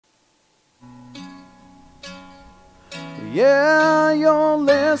Yeah, you're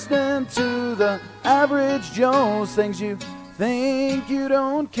listening to the Average Joe's, things you think you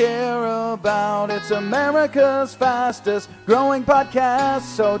don't care about. It's America's fastest growing podcast,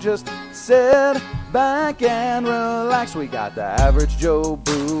 so just sit back and relax. We got the Average Joe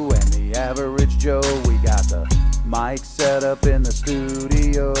Boo and the Average Joe. We got the mic set up in the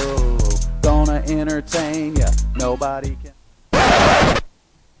studio. Gonna entertain ya, nobody can.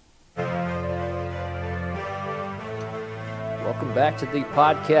 Welcome back to the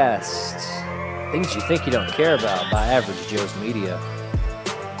podcast, Things You Think You Don't Care About by Average Joe's Media.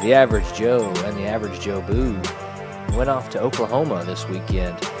 The Average Joe and the Average Joe Boo went off to Oklahoma this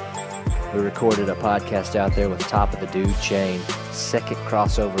weekend. We recorded a podcast out there with Top of the Dude Chain, second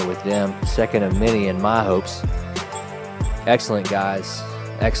crossover with them, second of many in my hopes. Excellent guys,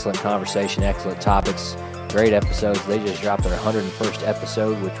 excellent conversation, excellent topics, great episodes. They just dropped their 101st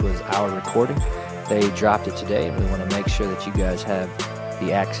episode, which was our recording. They dropped it today, and we want to make sure that you guys have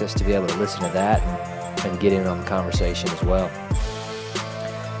the access to be able to listen to that and get in on the conversation as well.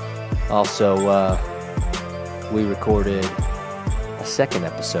 Also, we recorded a second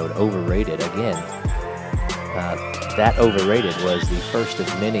episode, Overrated, again. That Overrated was the first of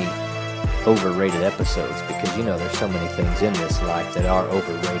many overrated episodes because, you know, there's so many things in this life that are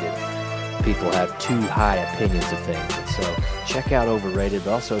overrated. People have too high opinions of things. And so check out Overrated,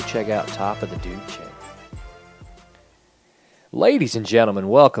 but also check out Top of the Dude Chain. Ladies and gentlemen,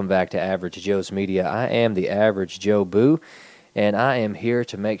 welcome back to Average Joe's Media. I am the Average Joe Boo, and I am here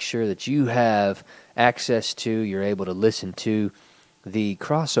to make sure that you have access to, you're able to listen to the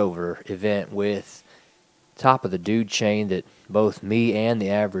crossover event with Top of the Dude Chain that both me and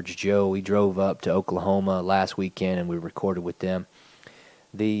the Average Joe, we drove up to Oklahoma last weekend and we recorded with them.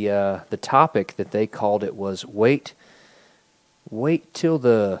 The topic that they called it was wait till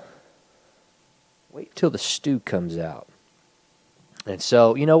the stew comes out. And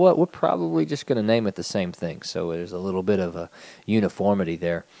so, you know what? We're probably just going to name it the same thing. So there's a little bit of a uniformity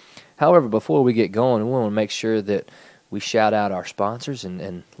there. However, before we get going, we want to make sure that we shout out our sponsors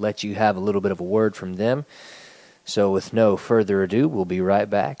and let you have a little bit of a word from them. So with no further ado, we'll be right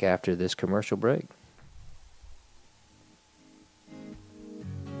back after this commercial break.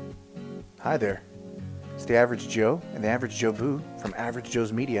 Hi there, it's the Average Joe and the Average Joe Boo from Average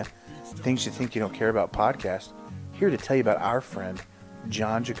Joe's Media, Things You Think You Don't Care About podcast, here to tell you about our friend,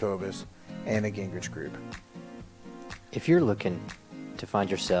 John Jacobus and the Gingrich Group. If you're looking to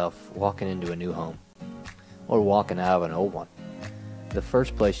find yourself walking into a new home or walking out of an old one, the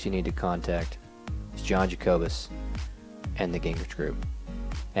first place you need to contact is John Jacobus and the Gingrich Group.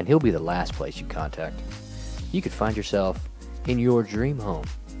 And he'll be the last place you contact. You could find yourself in your dream home.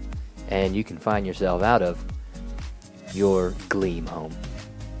 And you can find yourself out of your gleam home.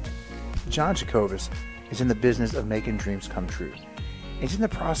 John Jacobus is in the business of making dreams come true. He's in the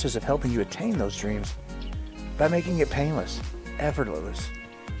process of helping you attain those dreams by making it painless, effortless.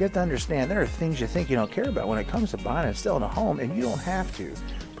 You have to understand there are things you think you don't care about when it comes to buying and selling a home, and you don't have to,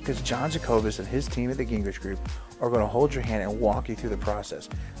 because John Jacobus and his team at the Gingrich Group are going to hold your hand and walk you through the process,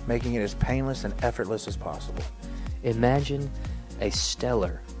 making it as painless and effortless as possible. Imagine a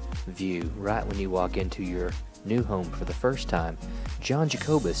stellar view right when you walk into your new home for the first time. John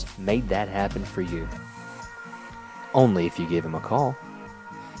Jacobus made that happen for you. Only if you give him a call.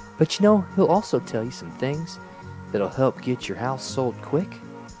 But you know, he'll also tell you some things that'll help get your house sold quick.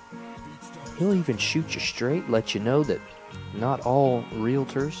 He'll even shoot you straight, let you know that not all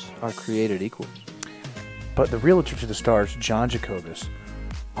realtors are created equal. But the realtor to the stars, John Jacobus,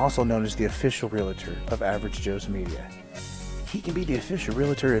 also known as the official realtor of Average Joe's Media, he can be the official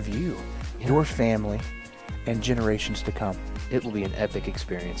realtor of you, your family, and generations to come. It will be an epic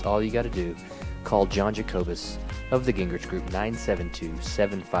experience. All you got to do, call John Jacobus of the Gingrich Group,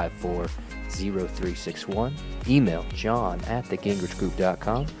 972-754-0361. Email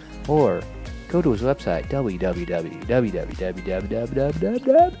john@thegingrichgroup.com or go to his website,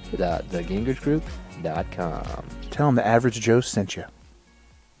 www.thegingrichgroup.com. Tell him the Average Joe sent you.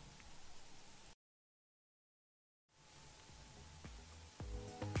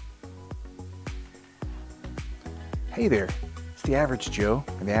 Hey there, it's the Average Joe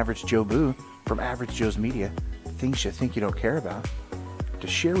and the Average Joe Boo from Average Joe's Media, Things You Think You Don't Care About, to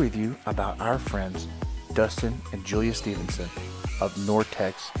share with you about our friends Dustin and Julia Stevenson of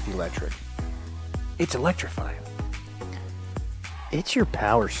Nortex Electric. It's electrifying. It's your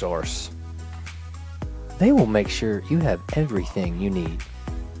power source. They will make sure you have everything you need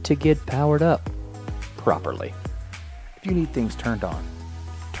to get powered up properly. If you need things turned on,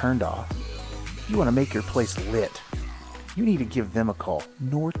 turned off, if you want to make your place lit, you need to give them a call.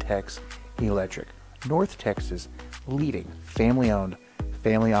 Nortex Electric. North Texas leading family-owned,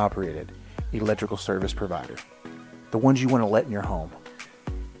 family-operated electrical service provider. The ones you want to let in your home.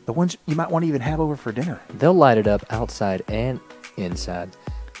 The ones you might want to even have over for dinner. They'll light it up outside and inside.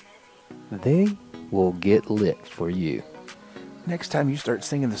 They will get lit for you. Next time you start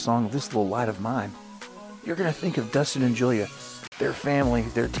singing the song This Little Light of Mine, you're going to think of Dustin and Julia, their family,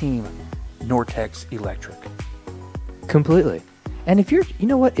 their team, Nortex Electric. Completely. And if you're, you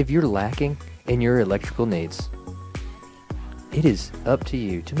know what, if you're lacking in your electrical needs, it is up to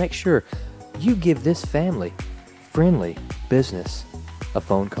you to make sure you give this family-friendly business a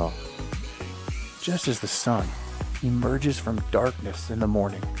phone call. Just as the sun emerges from darkness in the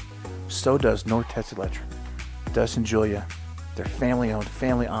morning, so does Nortex Electric. Dustin and Julia, their family-owned,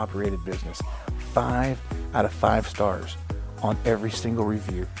 family-operated business. 5 out of 5 stars on every single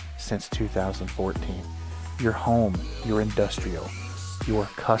review since 2014. Your home, your industrial, your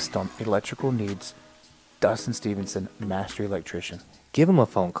custom electrical needs. Dustin Stevenson, Master Electrician. Give them a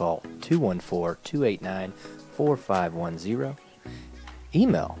phone call, 214-289-4510.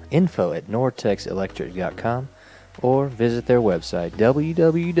 Email info@nortexelectric.com or visit their website,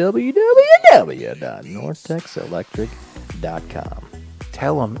 www.nortexelectric.com.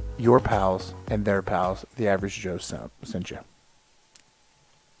 Tell them your pals and their pals, the Average Joe, sent you.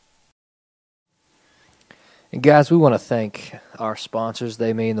 And guys, we want to thank our sponsors.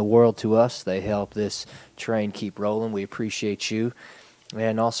 They mean the world to us. They help this train keep rolling. We appreciate you.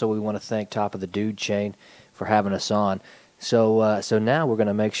 And also we want to thank Top of the Dude Chain for having us on. So now we're going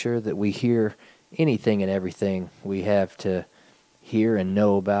to make sure that we hear anything and everything we have to hear and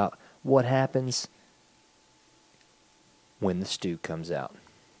know about what happens when the stew comes out.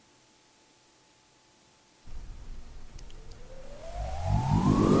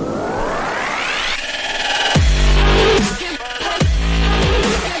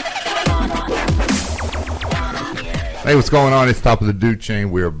 Hey, what's going on? It's Top of the Dude Chain.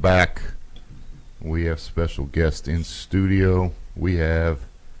 We're back. We have special guests in studio. We have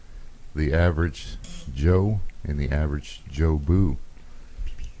the Average Joe and the Average Joe Boo.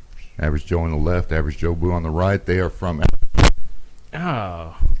 Average Joe on the left, Average Joe Boo on the right. They are from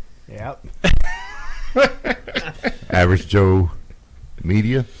Oh, yep. Average Joe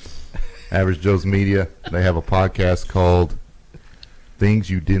Media. Average Joe's Media. They have a podcast called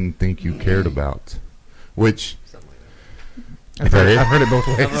Things You Didn't Think You Cared About, which I've heard it both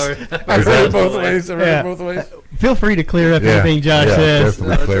ways. I've heard it both ways. Feel free to clear up anything Josh says.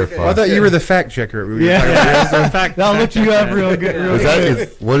 Definitely clarify. I thought you were the fact checker. In fact, I'll look you up real good.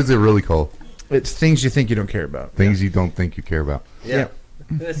 What is it really called? It's things you think you don't care about. Things you don't think you care about. Yeah.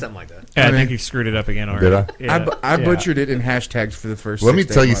 It's something like that. Yeah, I think you screwed it up again already. Did I? Yeah. I butchered it in hashtags for the first. Let me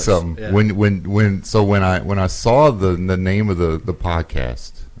 6 tell you months. something. Yeah. When I saw the name of the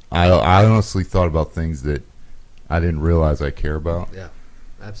podcast, I honestly thought about things that I didn't realize I care about. Yeah,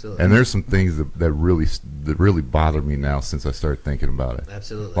 absolutely. And there's some things that really bother me now since I started thinking about it.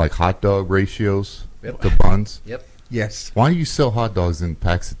 Absolutely. Like hot dog ratios Yep. to buns. Yep. Yes, Why do you sell hot dogs in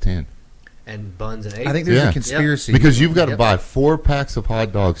packs of 10? And buns and eggs. I think there's Yeah. a conspiracy Because you've got to Yep. buy 4 packs of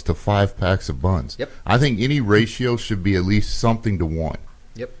hot dogs to 5 packs of buns. Yep. I think any ratio should be at least something to 1.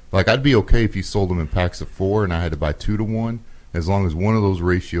 Yep. Like, I'd be okay if you sold them in packs of 4 and I had to buy 2 to 1, as long as one of those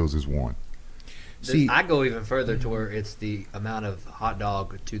ratios is 1. See, I go even further to where it's the amount of hot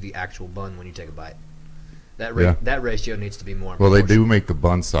dog to the actual bun when you take a bite. That Yeah. that ratio needs to be more. Well, they do proportional. make the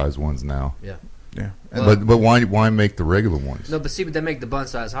bun size ones now. Yeah. yeah. Well- But why make the regular ones? No, but see, they make the bun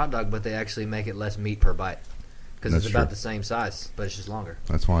size hot dog, but they actually make it less meat per bite because it's That's about true. the same size, but it's just longer.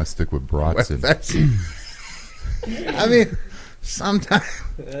 That's why I stick with brats. And, That's, I mean, sometimes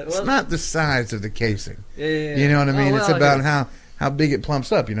it's not the size of the casing. Yeah. You know what I mean? Oh, It's well, about how big it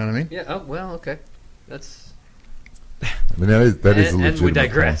plumps up. You know what I mean? Yeah. Oh well. Okay. That's. I mean, that is a legitimate and we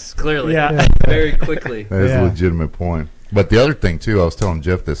digress clearly. Yeah. Very quickly. Point. That is a Yeah. legitimate point. But the other thing too, I was telling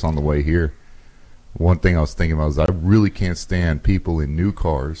Jeff this on the way here. One thing I was thinking about is I really can't stand people in new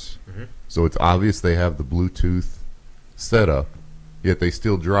cars. Mhm. So it's obvious they have the Bluetooth setup, yet they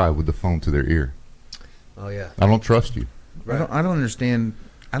still drive with the phone to their ear. Oh yeah. I don't trust you. I don't understand.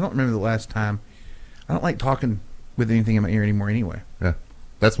 I don't remember the last time. I don't like talking with anything in my ear anymore. Anyway.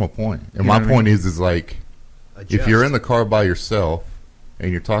 That's my point. And You my know what I point mean? is like, if you're in the car by yourself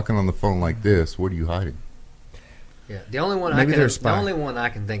and you're talking on the phone like this, what are you hiding? Yeah, the only one Maybe I they're a can spy. the only one I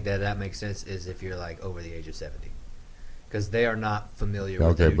can think that makes sense is if you're like over the age of 70, because they are not familiar with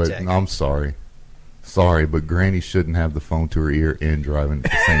Okay, the new but tech. I'm sorry, but Granny shouldn't have the phone to her ear and driving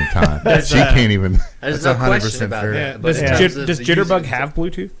at the same time. She can't even. There's That's no 100% question about fair. Yeah. that. But in terms of Does the Jitterbug using- have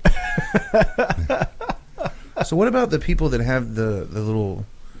Bluetooth? So what about the people that have the little,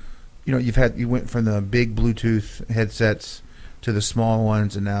 you went from the big Bluetooth headsets to the small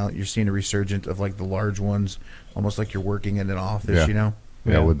ones, and now you're seeing a resurgence of like the large ones, almost like you're working in an office. Yeah.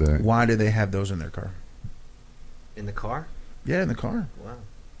 Yeah, with the Why do they have those in their car? In the car? Yeah, in the car. Wow.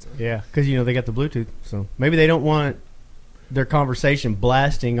 Yeah, because they got the Bluetooth, so maybe they don't want their conversation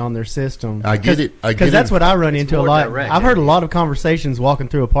blasting on their system. I get it. Because that's what I run into a more lot. direct, I've heard a yeah. lot of conversations walking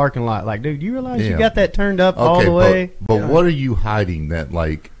through a parking lot. Like, dude, you realize you Yeah. got that turned up all okay, the way? but what are you hiding that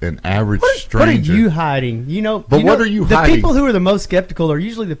like an average What stranger? are you hiding? But what are you the hiding? people who are the most skeptical are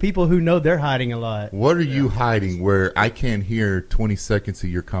usually the people who know they're hiding a lot. What are you hiding where I can't hear 20 seconds of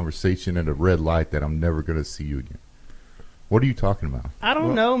your conversation at a red light that I'm never going to see you again? What are you talking about? I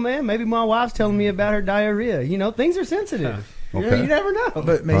don't know, man. Maybe my wife's telling me about her diarrhea. Things are sensitive. Okay. You never know.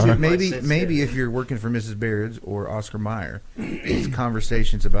 But maybe, Alright. maybe if you're working for Mrs. Baird's or Oscar Mayer, it's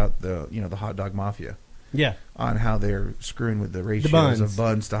conversations about the hot dog mafia Yeah, on how they're screwing with the ratios buns. of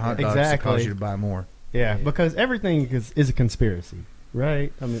buns to hot dogs to Exactly. cause you to buy more. yeah, because everything is a conspiracy,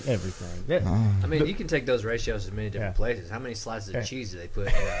 right? I mean, everything. Yeah. I mean, you can take those ratios to many different Yeah. places. How many slices Yeah. of cheese do they put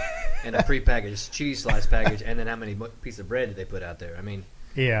in a prepackaged cheese slice package, and then how many pieces of bread do they put out there? I mean,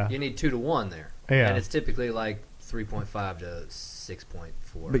 Yeah. you need 2 to 1 there, Yeah. and it's typically like 3.5 to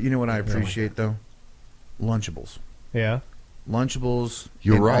 6.4. But you know what I appreciate though? Lunchables. Yeah. Lunchables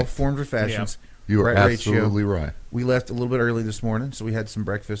You're in all right. forms or fashions. You are Right ratio. absolutely right. We left a little bit early this morning, so we had some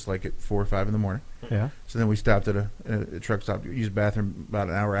breakfast like at 4 or 5 in the morning. Yeah. So then we stopped at a truck stop, used the bathroom about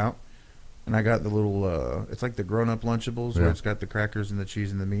an hour out, and I got the little, it's like the grown-up Lunchables where Yeah. it's got the crackers and the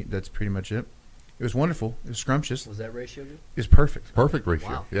cheese and the meat. That's pretty much it. It was wonderful. It was scrumptious. Was that ratio good? It was perfect. Perfect ratio.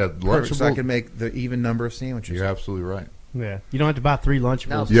 Wow. Yeah, Perfect. So I Lunchable. could make the even number of sandwiches. You're absolutely right. Yeah. You don't have to buy 3 Lunchables.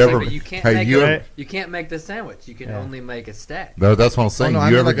 No, You ever- but you can't hey, make you ever- you can't make the sandwich. You can Yeah. only make a stack. No, that's what I'm saying. no, I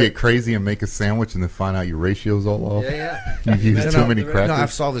you mean ever like get a- crazy and make a sandwich and then find out your ratio's all off? Yeah, yeah. You use No, too no, many no, crackers. No,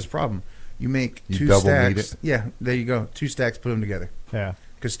 I've solved this problem. You make You 2 double stacks. meat it? Yeah, there you go. 2 stacks, put them together. Yeah.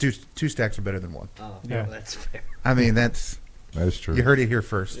 Because two stacks are better than 1. Oh, Yeah. well, that's fair. I mean, that's That's true. you heard it here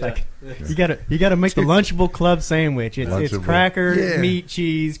first. Yeah. You gotta make the Lunchable Club sandwich. It's Lunchable. cracker, Yeah. meat,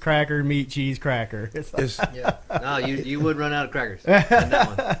 cheese, cracker, meat, cheese, cracker. It's like, It's Yeah. No, you would run out of crackers. on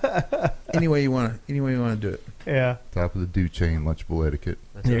that one. any way you want to do it. yeah. Top of the do chain, Lunchable etiquette.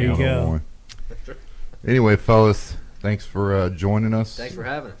 That's There right. you go. 101. Anyway, fellas, thanks for joining us. Thanks for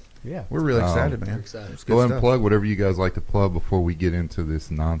having us. Yeah. We're really excited, We're man. excited. It's Go good ahead and stuff. plug whatever you guys like to plug before we get into this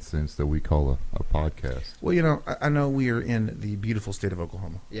nonsense that we call a podcast. Well, I know we are in the beautiful state of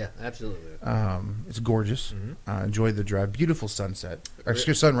Oklahoma. Yeah, absolutely. It's gorgeous. Mhm. Enjoyed the drive. Beautiful sunset. Or,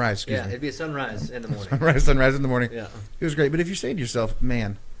 sunrise, excuse Yeah, me. it'd be a sunrise in the morning. Sunrise in the morning. Yeah. It was great. But if you're saying to yourself,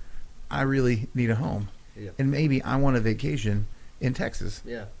 man, I really need a home, Yeah. and maybe I want a vacation in Texas,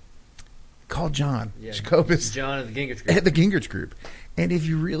 Yeah. call John Yeah. Jacobus John of the Gingrich Group. at the Gingrich Group. And if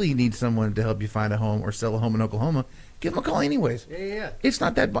you really need someone to help you find a home or sell a home in Oklahoma, give him a call anyways. Yeah, yeah. It's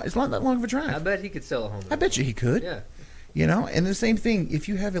not that long of a I drive. bet he could sell a home. I bet you he could. Yeah. And the same thing, if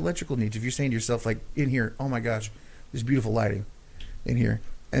you have electrical needs, if you're saying to yourself, like, in here, oh my gosh, there's beautiful lighting in here,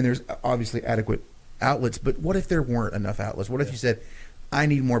 and there's obviously adequate outlets, but what if there weren't enough outlets? What if you said, I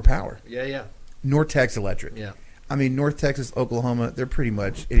need more power? Yeah, yeah. North Texas Electric. Yeah. I mean, North Texas, Oklahoma, they're pretty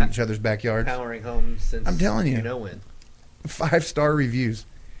much in each other's backyards. Powering homes since I'm telling you. You know when. 5-star reviews.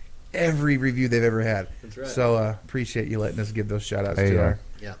 Every review they've ever had. That's right. So appreciate you letting us give those shout-outs Hey, to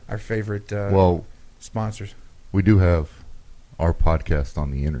Yeah. our favorite Well, sponsors. we do have our podcast on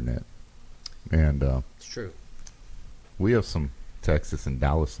the internet, and It's true. we have some Texas and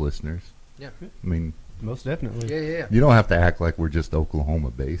Dallas listeners. Yeah. I mean, Most definitely. Yeah, yeah, yeah. you don't have to act like we're just Oklahoma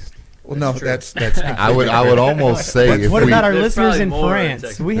based. Well, That's no, true. that's I would almost say if What we, about our There's listeners probably in more in France?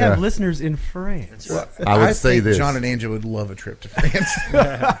 Texas. We have Yeah. listeners in France. That's right. I would say think this. John and Angel would love a trip to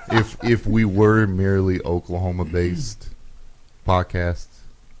France. if we were merely Oklahoma based podcasts,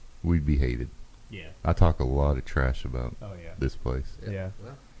 we'd be hated. Yeah. I talk a lot of trash about Oh yeah. this place. Yeah.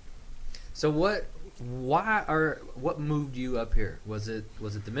 Well, so what moved you up here? Was it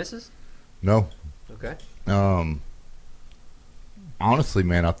the missus? No, Okay. honestly,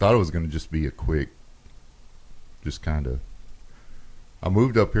 man, I thought it was going to just be a quick, just kind of. I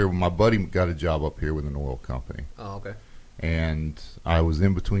moved up here. My buddy got a job up here with an oil company, Oh, okay. and I was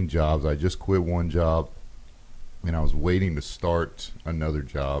in between jobs. I just quit one job, and I was waiting to start another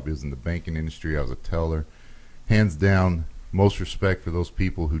job. It was in the banking industry. I was a teller. Hands down, most respect for those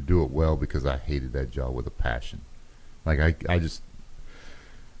people who do it well, because I hated that job with a passion. Like I just,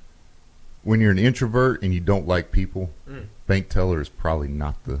 when you're an introvert and you don't like people, Mm. bank teller is probably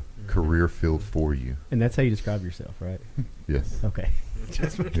not the career field for you. And that's how you describe yourself, right? Yes. Okay.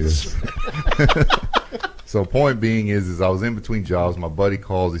 Yes. So point being is I was in between jobs. My buddy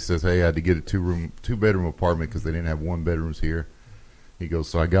calls. He says, "Hey, I had to get a two bedroom apartment because they didn't have one bedrooms here." He goes,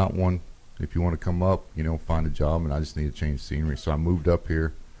 "So I got one. If you want to come up, find a job, and I just need to change scenery." So I moved up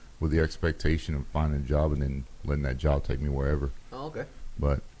here with the expectation of finding a job and then letting that job take me wherever. Oh, okay.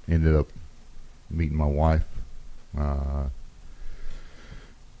 But ended up meeting my wife, and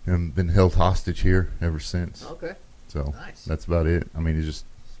been held hostage here ever since. Okay. So Nice. that's about it. I mean, it's just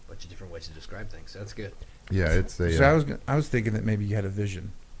A bunch of different ways to describe things. That's good. it's a. So I was thinking that maybe you had a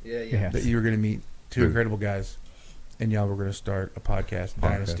vision Yeah. Yeah. that you were going to meet two Good. incredible guys, and y'all were going to start a podcast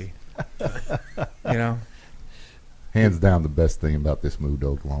dynasty. Hands down, the best thing about this move to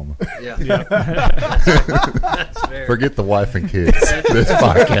Oklahoma. Yeah. Yeah. That's fair. Forget the wife and kids. This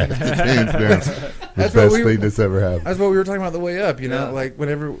podcast is hands down the That's best what thing that's ever happened. That's what we were talking about on the way up. Yeah. Like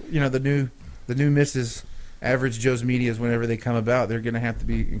whenever the new Mrs. Average Joe's Medias, whenever they come about, they're going to have to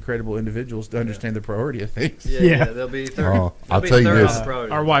be incredible individuals to understand the priority of things. Yeah. They'll be third. Oh, they'll I'll be tell you third this. on the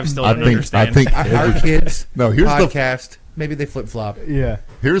priority. Our wives still I don't think. understand. I think. Our kids No, here's the podcast. Maybe they flip flop. Yeah.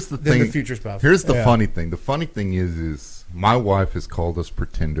 here's the Then thing. the future spouse. Here's the Yeah. funny thing. The funny thing is my wife has called us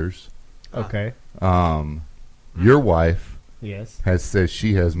pretenders. Okay. Your wife Yes. has said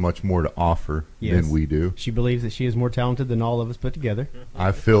she has much more to offer Yes. than we do. She believes that she is more talented than all of us put together.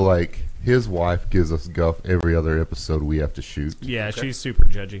 I feel like his wife gives us guff every other episode we have to shoot. Yeah, she's super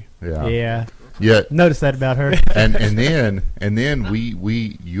judgy. Yeah. Yeah. Yet Notice that about her. and then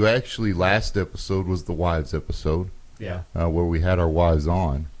you actually last episode was the wives episode Yeah. where we had our wives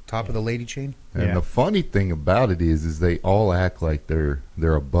on. Top of the lady chain. And Yeah. the funny thing about it is they all act like they're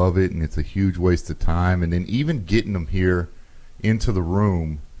above it, and it's a huge waste of time. And then even getting them here into the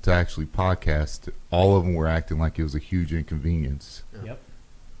room to actually podcast, all of them were acting like it was a huge inconvenience Yep.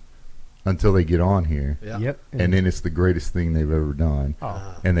 until they get on here, Yeah. Yep. and then it's the greatest thing they've ever done.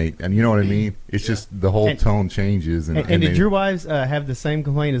 Oh. And you know what I mean? It's just the whole And- tone changes. And And did they- your wives have the same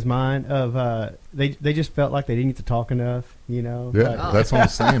complaint as mine of they just felt like they didn't get to talk enough, Yeah, Oh. that's what I'm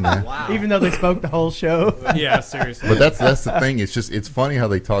saying, man. Wow. even though they spoke the whole show. Yeah, seriously. But that's the thing. It's funny how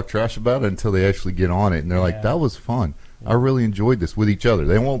they talk trash about it until they actually get on it, and they're like, Yeah. "That was fun. I really enjoyed this," with each other.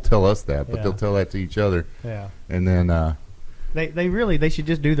 They won't tell us that, but Yeah. they'll tell that to each other. Yeah. And then, They should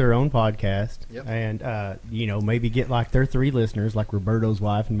just do their own podcast Yep. and maybe get like their 3 listeners like Roberto's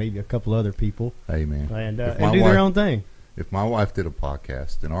wife and maybe a couple other people hey, man, and If do my their wife- own thing. if my wife did a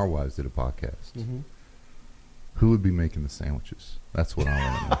podcast and our wives did a podcast, who would be making the sandwiches? That's what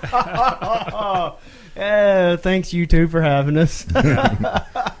I want to Yeah, thanks you two for having us. know.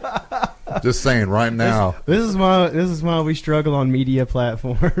 Just saying, right now, This is why we struggle on media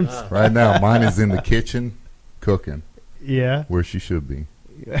platforms. right now, mine is in the kitchen cooking Yeah. where she should be.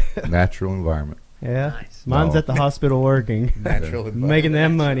 Natural environment. Yeah. Nice. Mine's No. at the hospital working, Natural environment. making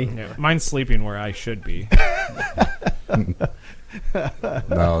them money. Yeah, mine's sleeping where I should be.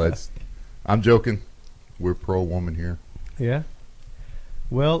 No, I'm joking. We're pro woman here. Yeah.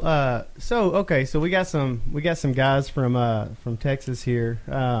 Well, so we got some guys from Texas here.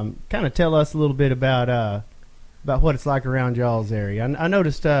 Kind of tell us a little bit about what it's like around y'all's area. I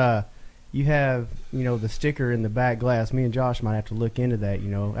noticed you have the sticker in the back glass. Me and Josh might have to look into that.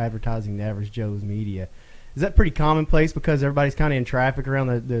 Advertising the Average Joe's Media. Is that pretty commonplace because everybody's kind of in traffic around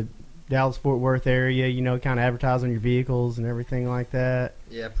the Dallas Fort Worth area? Kind of advertise on your vehicles and everything like that.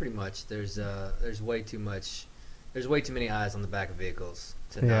 Yeah, pretty much. There's way too much. There's way too many eyes on the back of vehicles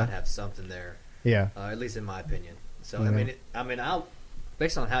to Yeah. not have something there. Yeah. At least in my opinion. So Yeah. I'll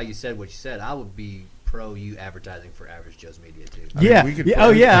based on how you said what you said, I would be pro you advertising for Average Joe's Media too. I mean, Yeah. we could Yeah. Oh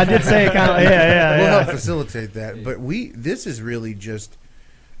probably- yeah, I did say it kind of. Yeah. We'll Yeah. help facilitate that. But this is really just,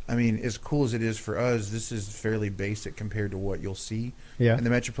 as cool as it is for us, this is fairly basic compared to what you'll see Yeah. in the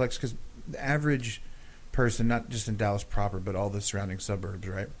Metroplex, because the average person, not just in Dallas proper, but all the surrounding suburbs,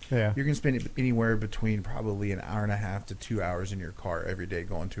 right? Yeah. You're going to spend anywhere between probably an hour and a half to 2 hours in your car every day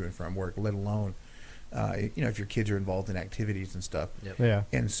going to and from work, let alone, if your kids are involved in activities and stuff. Yep. Yeah.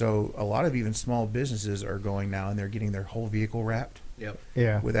 And so a lot of even small businesses are going now and they're getting their whole vehicle wrapped Yep.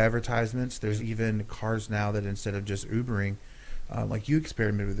 Yeah. with advertisements. There's even cars now that instead of just Ubering, like you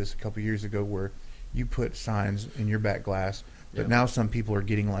experimented with this a couple years ago, where you put signs in your back glass, but Yep. now some people are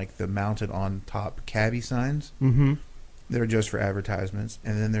getting like the mounted on top cabbie signs Mm-hmm. that are just for advertisements.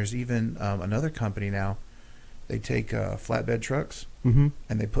 And then there's even another company now. They take flatbed trucks Mm-hmm.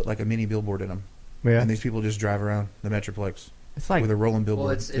 and they put like a mini billboard in them, Yeah. and these people just drive around the Metroplex It's like with a rolling Well,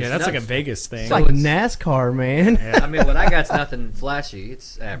 billboard. it's Yeah, that's like a nuts. Vegas thing. it's So like it's- NASCAR, man. I mean, what I got's nothing flashy.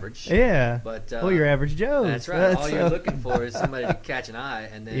 It's average. Yeah. But Well, your average Joe. that's right. All you're looking for is somebody to catch an eye,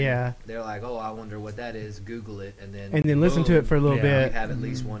 and then Yeah. they're like, "Oh, I wonder what that is." Google it, and then And then listen to boom, it for a little Yeah. You bit. have at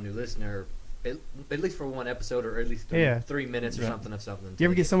least one new listener at least for one episode, or at least 3 minutes or something of something. Do you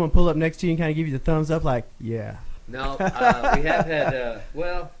ever get someone pull up next to you and kind of give you the thumbs up, like, yeah? No, we have had.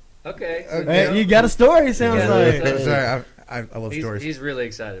 Okay. So, Hey, you got a story. Sounds like. so- Sorry, I love stories. He's really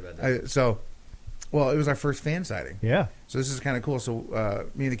excited about that. It was our first fan sighting. Yeah. So this is kind of cool. So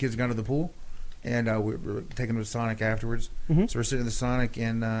me and the kids got to the pool, and we were taking them to Sonic afterwards. Mhm. So we're sitting in the Sonic,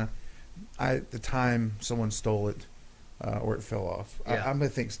 and at the time someone stole it, or it fell off. Yeah. I'm gonna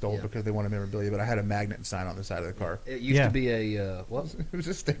think stole Yeah. because they wanted memorabilia, but I had a magnet sign on the side of the car. It used Yeah. to be a what? It was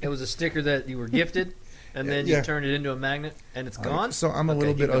just It was a sticker that you were gifted, and then you Yeah. turned it into a magnet, and it's gone. So I'm a Okay,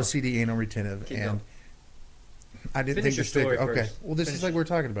 little keep bit going. OCD, anal retentive, Keep and going. I didn't Finish think the your story sticker. Okay, first. well, this Finish. is like we're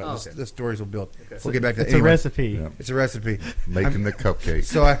talking about. Oh, This- okay. The stories will build. Okay. We'll get back to that. It's a Anyway, recipe. Yeah. It's a recipe. Making the cupcake.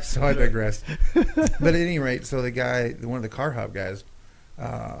 So I digress. But at any rate, so the guy, one of the car hub guys,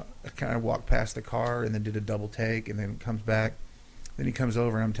 kind of walked past the car and then did a double take and then comes back. Then he comes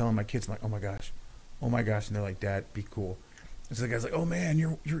over and I'm telling my kids, I'm like, oh my gosh, and they're like, Dad, be cool. And so the guy's like, oh man,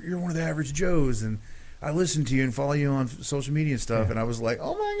 you're one of the average Joes, and I listen to you and follow you on social media and stuff. And I was like,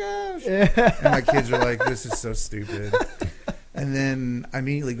 oh my gosh. And my kids are like, this is so stupid. And then I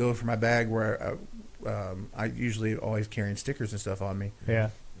immediately go for my bag where I usually always carrying stickers and stuff on me. Yeah.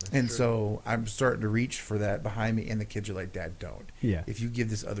 And so I'm starting to reach for that behind me, and the kids are like, Dad, don't. Yeah. If you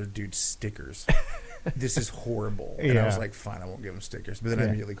give this other dude stickers, this is horrible. And I was Yeah. like, fine, I won't give him stickers. But then I Yeah.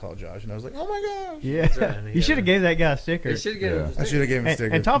 immediately called Josh, and I was like, oh my gosh. Yeah. That's right, and he You should have got gave that guy a sticker. You should get Yeah. him. I should have gave him a And,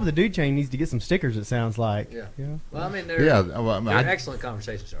 sticker. and Top of the Dude Chain needs to get some stickers, it sounds like. Yeah. Yeah. Well, I mean, they're, Yeah, well, I mean, they're I, excellent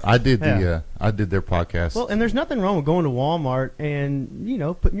conversation starters. I did Yeah. I did their podcast. Well, and there's nothing wrong with going to Walmart and,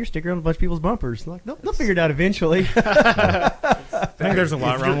 putting your sticker on a bunch of people's bumpers. Like, they'll figure it out eventually. I think there's a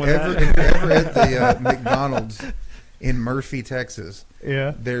lot If wrong you're with ever, that. if you're ever at the McDonald's in Murphy, Texas,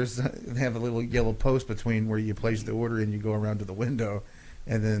 Yeah. they have a little yellow post between where you place the order and you go around to the window,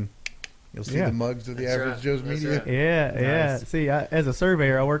 and then you'll see Yeah. the mugs of the That's average right. Joe's That's Media. right. Yeah. Nice. See, as a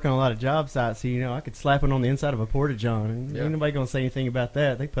surveyor, I work on a lot of job sites, so I could slap it on the inside of a porta-john. And Yeah. Ain't nobody gonna say anything about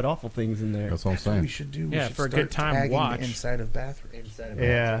that. They put awful things in there. That's what I'm That's what we saying. should do. We Yeah, should for a start good time tagging watch. the inside of bathrooms. Inside of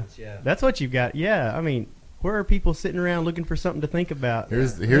Yeah. bathrooms, yeah. That's what you've got. Yeah, I mean, where are people sitting around looking for something to think about?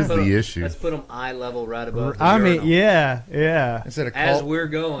 Here's Let's put 'em- the issue. Let's put them eye level right above. The I mean, urinal. yeah. Instead of As call, we're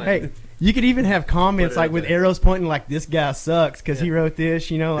going. Hey, you could even have comments Put it like up with there. arrows pointing like this guy sucks because he Yeah. wrote this,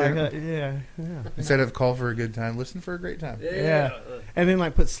 like Yeah. yeah. instead of call for a good time, listen for a great time. Yeah. And then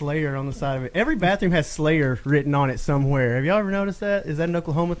like put Slayer on the side of it. Every bathroom has Slayer written on it somewhere. Have y'all ever noticed that? Is that an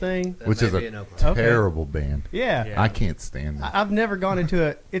Oklahoma thing? That Which may is be a in Oklahoma. Okay. terrible band. Yeah. Yeah. I can't stand that. I've never gone into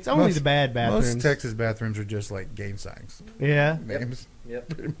it. It's only Most- the bad bathrooms. Most Texas bathrooms are just like gang signs. Yeah. Names.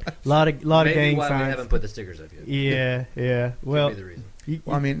 Yep. Lot of Maybe gang why we signs. haven't put the stickers up yet. Yeah. Well, Could be the reason.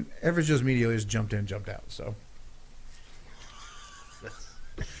 Well, I mean, average Joe's Media is jumped in, jumped out. So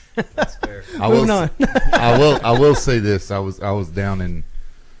That's fair. I will. moving on. I will say this. I was down in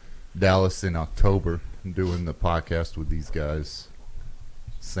Dallas in October doing the podcast with these guys,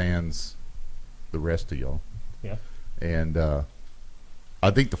 sans the rest of y'all. Yeah. And I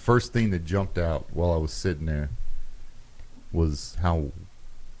think the first thing that jumped out while I was sitting there was how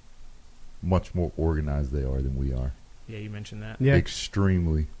much more organized they are than we are. Yeah, you mentioned that. Yeah.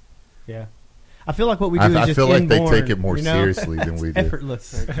 Extremely. Yeah. I feel like what we do is I just feel like they inborn, take it more seriously than we do.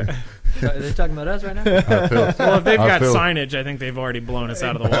 Effortless. Are they talking about us right now? I feel, Well, if they've I got feel- signage, I think they've already blown us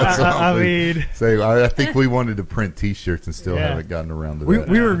out of the That's water. I all mean, Say, I think we wanted to print T-shirts and still Yeah. haven't gotten around to we that.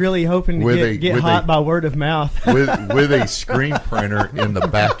 were really hoping to With get with hot by word of mouth. with a screen printer in the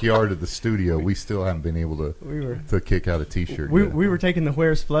backyard of the studio, we still haven't been able We to kick out a T-shirt. we, yet. we were taking the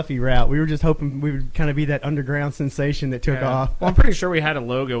Where's Fluffy route. We were just hoping we would kind of be that underground sensation that took Yeah. off. Well, I'm pretty sure we had a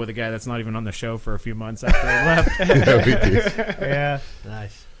logo with a guy that's not even on the show for a few months after he left. Yeah, we did. Yeah.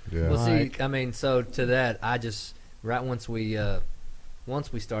 Nice. Yeah. Well, see, Like- I mean, so to that, I just right once we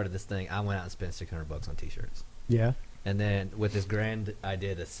started this thing, I went out and spent $600 on T-shirts, Yeah. and then with this grand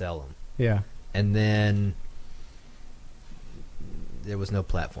idea to sell them, Yeah. and then there was no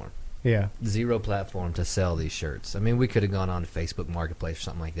platform, Yeah. zero platform to sell these shirts. I mean, we could have gone on to Facebook Marketplace or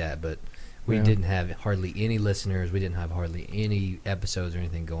something like that, but we Yeah. didn't have hardly any listeners. We didn't have hardly any episodes or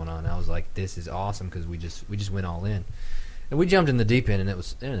anything going on. I was like, this is awesome because we just went all in. And we jumped in the deep end, and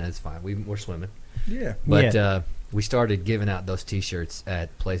it's fine. We're swimming. yeah, But we started giving out those T-shirts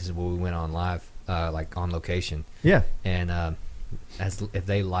at places where we went on live, like on location. Yeah. And if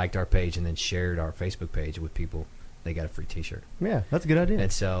they liked our page and then shared our Facebook page with people, they got a free T-shirt. Yeah. That's a good idea.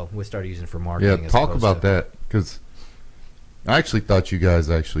 And so we started using it for marketing. Yeah, as talk opposed about to- that because I actually thought you guys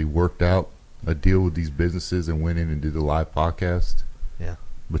actually worked out a deal with these businesses and went in and did a live podcast. Yeah.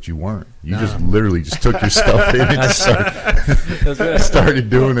 but you weren't. You No. just literally just took your stuff in and just started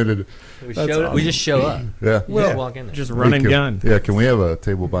doing it. We just show up. Yeah. You just walk in there. Just run and Can- gun. Yeah, can we have a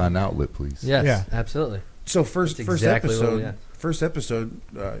table by an outlet, please? Yes, Yeah. absolutely. So first That's exactly what we got. first episode,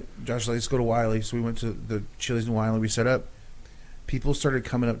 Josh, let's go to Wiley. So we went to the Chili's in Wiley. We set up. People started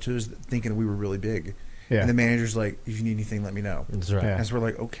coming up to us thinking we were really big. Yeah. And the manager's like, if you need anything, let me know. That's right. Yeah. And so we're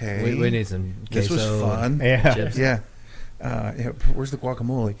like, okay. We need some This was queso fun. and Yeah. chips. Yeah. Where's the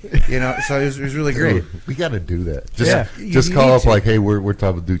guacamole? So it was really great. Dude, we got to do that. Just, Yeah. just You call need up to. like, hey, we're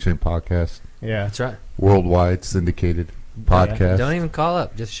Top of the Dude Chain podcast, Yeah. That's right. worldwide syndicated podcast. Don't even call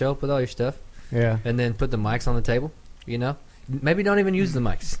up. Just show up with all your stuff, Yeah. and then put the mics on the table. You know, maybe don't even use the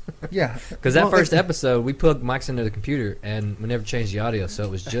mics Yeah. because that Well, first episode we plugged mics into the computer and we never changed the audio, so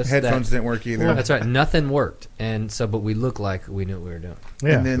it was just headphones that. didn't work either. That's right. Nothing worked, and so but we looked like we knew what we were doing.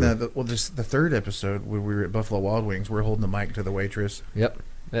 Yeah. And then the third episode where we were at Buffalo Wild Wings, we're holding the mic to the waitress. Yep.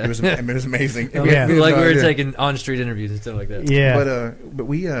 It was amazing. Oh, yeah. We had like no we were idea. taking on-street interviews and stuff like that. Yeah. But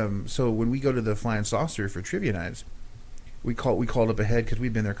we so when we go to the Flying Saucer for trivia nights, we called up ahead because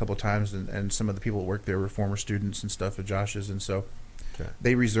we'd been there a couple of times, and some of the people that worked there were former students and stuff of Josh's, and so Okay.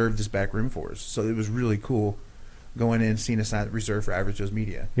 they reserved this back room for us. So it was really cool going in, seeing a sign reserved for Average Joe's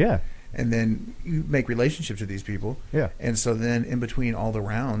Media, Yeah. and then you make relationships with these people. Yeah. And so then in between all the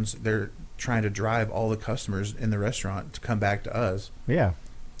rounds, they're trying to drive all the customers in the restaurant to come back to us Yeah.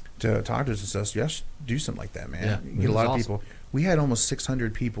 to talk to us and stuff. So you have to do something like that, man. Yeah, You it get a was lot of awesome. people. We had almost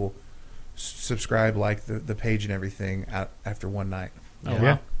 600 people subscribe, like the page and everything after one night. Oh, Yeah.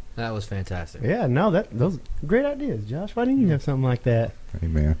 wow. That was fantastic. Yeah. No, those great ideas, Josh. Why didn't you have something like that? Hey,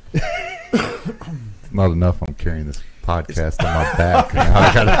 man. Not enough. I'm carrying this podcast on my back.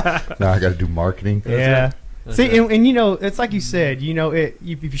 Now I gotta do marketing. Yeah. That's See, right. and you know, it's like you said, you know, if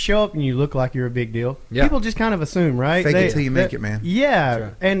you show up and you look like you're a big deal, Yeah. people just kind of assume, right? Fake it till you make it, man. Yeah, That's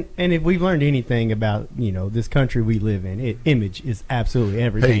right. and if we've learned anything about, you know, this country we live in, image is absolutely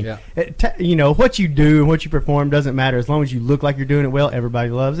everything. Yeah. You know, what you do and what you perform doesn't matter as long as you look like you're doing it well. Everybody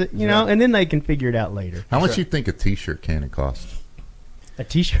loves it, you know, and then they can figure it out later. How much you think a T-shirt cannon costs? A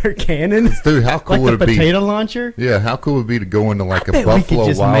T-shirt cannon, Dude, how cool like would the it be? potato launcher. Yeah, how cool would it be to go into like a bet we could Buffalo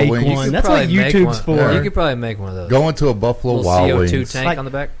just Wild make Wings? one. You That's could what probably make YouTube's one. for. You could probably make one of those. Go into a Buffalo little Wild CO2 Wings. tank Like- on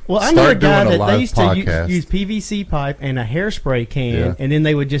the back. Well, I Start know a guy doing a that they live used to podcast. use PVC pipe and a hairspray can, Yeah. and then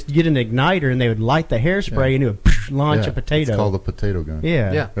they would just get an igniter and they would light the hairspray Yeah. and it would launch Yeah, a potato. It's called a potato gun.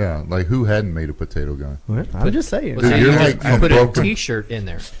 yeah. Yeah. Yeah, like who hadn't made a potato gun? Well, I'm just saying. Well, Dude, see, you're you like just put a broken- T-shirt in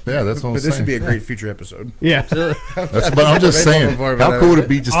there. Yeah, that's what I'm But saying. this would be a great future episode. Yeah. So, But I'm just Right saying, before, but how cool would it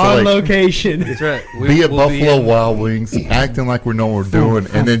be just On to like location. that's right. be at we'll Buffalo in- Wild Wings, acting like we know what we're doing,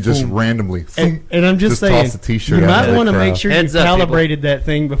 and then just randomly, And I'm just saying, toss the T-shirt you out might into the want to make crowd. sure Heads you up, people. calibrated that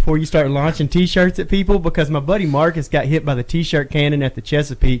thing before you start launching T-shirts at people, because my buddy Marcus got hit by the T-shirt cannon at the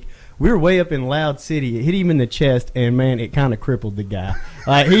Chesapeake. We were way up in Loud City. It hit him in the chest, and man, it kind of crippled the guy.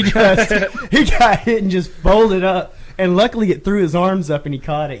 Like he got hit and just folded up, and luckily it threw his arms up and he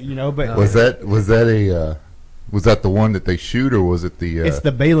caught it. You know, but Was that the one that they shoot, or was it it's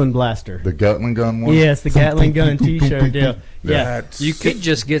the Balin Blaster. the Gatling gun one? Yes, the Gatling gun T-shirt. Yeah, yeah. That's- You could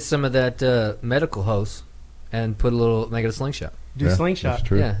just get some of that medical hose and make it a slingshot. Do Yeah, slingshot. that's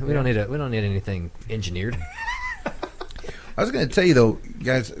true. Yeah, we don't need anything engineered. I was going to tell you though,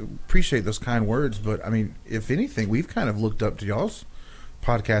 guys, appreciate those kind words, but I mean, if anything, we've kind of looked up to y'all's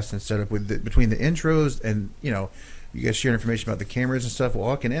podcast and setup between the intros and you guys share information about the cameras and stuff.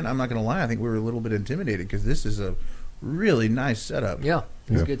 Walking in, I'm not going to lie, I think we were a little bit intimidated because this is a really nice setup. Yeah,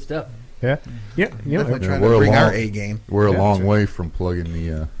 it's Yeah. good stuff. Yeah, yeah. Definitely Yeah, trying we're to bring along. our A game. We're a Yeah. long way from plugging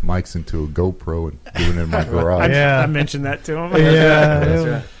the mics into a GoPro and doing it in my garage. Yeah. I mentioned that to him. Yeah,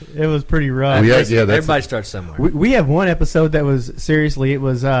 That's it, right. was pretty rough. Yeah, yeah, that's Everybody starts somewhere. We have one episode that was seriously it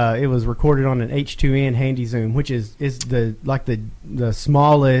was recorded on an H2N Handy Zoom, which is the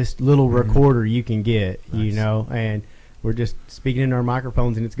smallest little recorder you can get, you know, and we're just speaking into our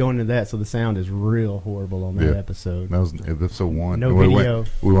microphones and it's going into that, so the sound is real horrible on that Yeah. episode. that was episode 1. No And we video.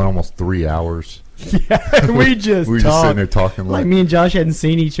 we went almost 3 hours. Yeah, we just We were just talked sitting there talking like like. me and Josh hadn't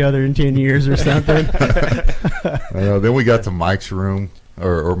seen each other in 10 years or something. Then we got to Mike's room,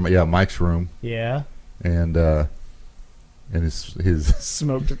 Mike's room, Yeah, and his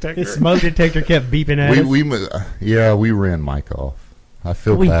Smoke detector. his smoke detector kept beeping at us. we ran Mike off. I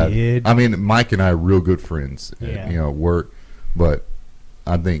feel We bad. did. I mean, Mike and I are real good friends. Yeah. At work, but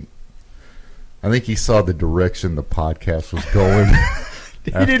I think he saw the direction the podcast was going.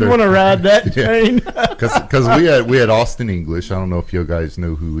 He didn't want to ride that Yeah. train. Because we had Austin English. I don't know if you guys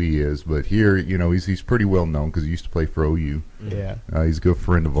know who he is, but here, he's pretty well known because he used to play for OU. Yeah. He's a good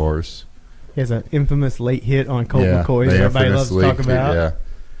friend of ours. He has an infamous late hit on Colt Yeah, McCoy the that everybody loves infamous to talk late- about. Yeah,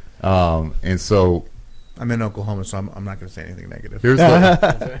 And so I'm in Oklahoma, so I'm not going to say anything negative. here's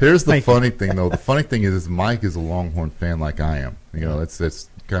the Thank funny thing, though. The funny thing is Mike is a Longhorn fan like I am. You know, that's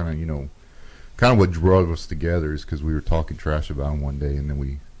kind of what drove us together is because we were talking trash about him one day, and then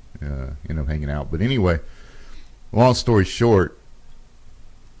we ended up hanging out. But anyway, long story short,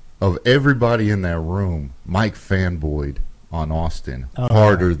 of everybody in that room, Mike fanboyed on Austin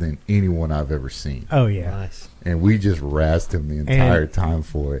harder than anyone I've ever seen. Oh yeah. Nice. And we just razzed him the entire time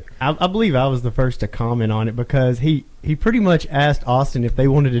for it. I believe I was the first to comment on it because he pretty much asked Austin if they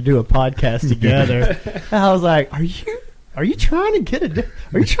wanted to do a podcast together. And I was like, Are you trying to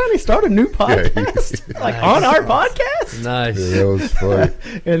are you trying to start a new podcast like on our podcast? Nice. Yeah, that was funny.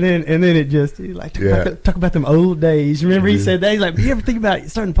 And then it just he like talk about them old days. Remember he said that he's like, do you ever think about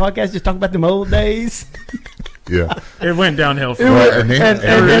starting a podcast? Just talk about them old days. Yeah. It went downhill from Right,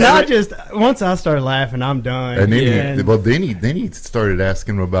 there. And I just once I started laughing, I'm done. And then he started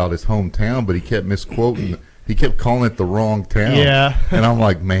asking him about his hometown, but he kept misquoting. He kept calling it the wrong town. Yeah. And I'm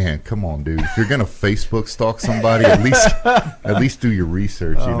like, man, come on, dude. If you're gonna Facebook stalk somebody, at least do your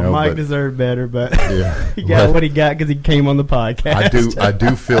research. You know. Mike but, deserved better, but yeah, he got what he got because he came on the podcast. I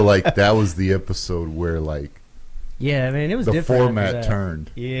do feel like that was the episode where like Yeah, man, it was the different after format that.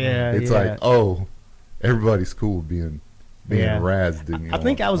 turned. Yeah, It's yeah. like, oh, everybody's cool with being Yeah. razzed. And, I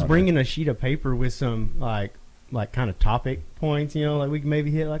think I was on bringing a sheet of paper with some like kind of topic points, you know, like we could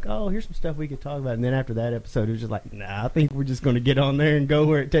maybe hit like, oh, here's some stuff we could talk about, and then after that episode, it was just like, nah, I think we're just going to get on there and go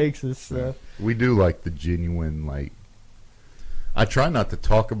where it takes us. So. We do like the genuine, like, I try not to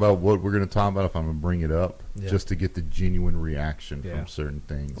talk about what we're going to talk about if I'm going to bring it up, Yeah. just to get the genuine reaction Yeah. from certain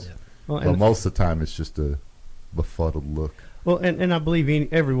things. Yeah. Well, But most of the time, it's just a befuddled look. Well, and I believe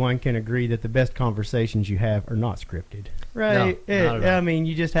everyone can agree that the best conversations you have are not scripted. Right. No, not at all. I mean,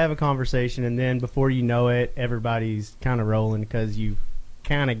 you just have a conversation, and then before you know it, everybody's kind of rolling because you've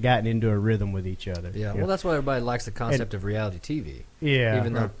kind of gotten into a rhythm with each other. Yeah, well, that's why everybody likes the concept of reality TV. Yeah.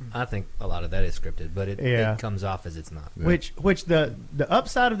 Even though I think a lot of that is scripted, but Yeah. it comes off as it's not. Yeah. Which the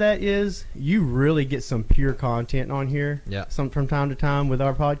upside of that is you really get some pure content on here. Yeah. Some from time to time with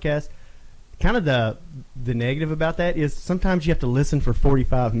our podcast. Kind of the negative about that is sometimes you have to listen for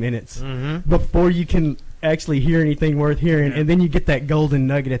 45 minutes before you can actually hear anything worth hearing, and then you get that golden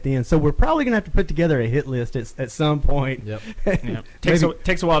nugget at the end. So we're probably gonna have to put together a hit list at some point. Yep. Yeah.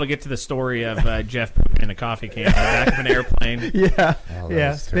 Takes a while to get to the story of Jeff pooping in a coffee can on the back of an airplane. Yeah. Oh, that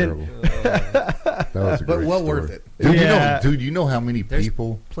Yeah, was spin- terrible. That was a But great well story. worth it. Dude, you know how many There's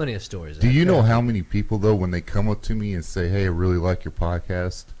people... Plenty of stories. Do out you there. know how many people, though, when they come up to me and say, hey, I really like your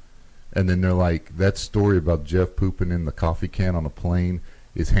podcast, and then they're like, that story about Jeff pooping in the coffee can on a plane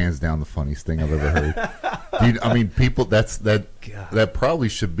is hands down the funniest thing I've ever heard. I mean, people, that probably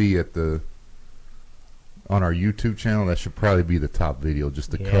should be on our YouTube channel, that should probably be the top video,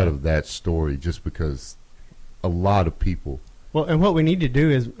 just the cut of that story, just because a lot of people... Well, and what we need to do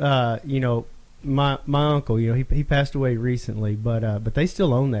is, my uncle, he passed away recently, but they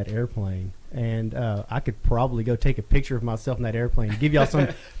still own that airplane, and I could probably go take a picture of myself in that airplane, give y'all some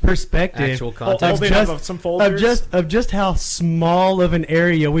perspective, Actual context. Holding up some folders. of just how small of an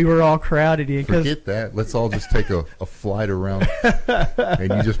area we were all crowded in. 'cause- Forget that. Let's all just take a flight around, and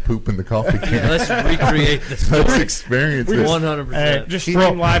you just poop in the coffee can. Yeah, let's recreate this. Let's experience it. 100%. Just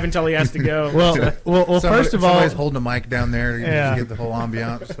stream live until he has to go. well, first of all, somebody's holding a mic down there to Yeah. get the whole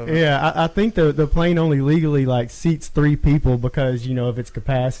ambiance. So. yeah, I think the plane only legally like seats 3 people because of its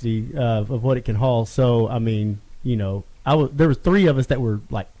capacity of what it can haul. So I mean, there were 3 of us that were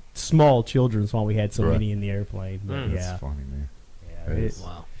like small children, so we had so Right. many in the airplane. But That's yeah, funny, man. yeah, That it- is-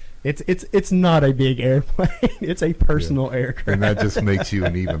 Wow. it's not a big airplane. It's a personal aircraft. And that just makes you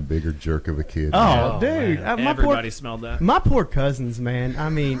an even bigger jerk of a kid. Oh, Oh, dude, man. Everybody smelled that. My poor cousins, man. I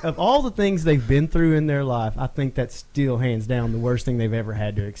mean, of all the things they've been through in their life, I think that's still hands down the worst thing they've ever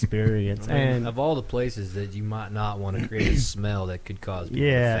had to experience. I mean, and of all the places that you might not want to create a smell that could cause people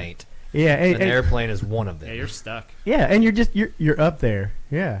Yeah. to faint, yeah, an airplane is one of them. Yeah, you're stuck. yeah, and you're up there.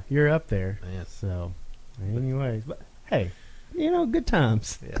 Yeah, you're up there. Man. So, anyways, but hey, good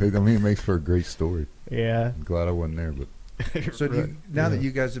times. I mean, it makes for a great story. Yeah. I'm glad I wasn't there, but So do Right. you, now that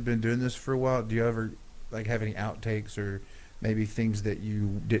you guys have been doing this for a while, do you ever like have any outtakes or maybe things that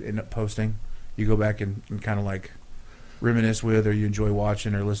you did end up posting? You go back and kind of like reminisce with, or you enjoy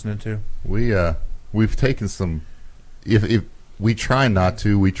watching or listening to? we've taken some. If we try not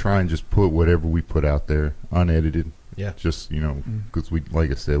to, we try and just put whatever we put out there unedited. Yeah. Just because we,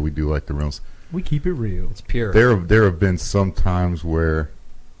 like I said, we do like the realms. We keep it real. It's pure. There have been some times where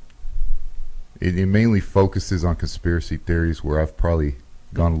it mainly focuses on conspiracy theories where I've probably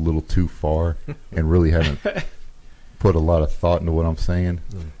gone a little too far and really haven't put a lot of thought into what I'm saying.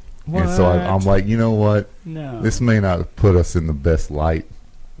 And so I'm like, you know what? No. This may not put us in the best light.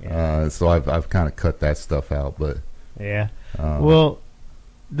 Yeah. So I've kind of cut that stuff out. But Yeah. Well,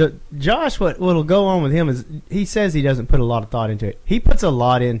 Josh, what'll go on with him is he says he doesn't put a lot of thought into it. He puts a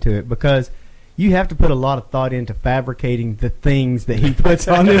lot into it because you have to put a lot of thought into fabricating the things that he puts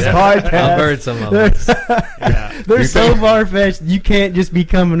on this podcast. I've heard some of them. They're so far-fetched, you can't just be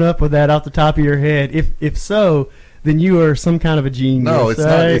coming up with that off the top of your head. If so, then you are some kind of a genius. no, it's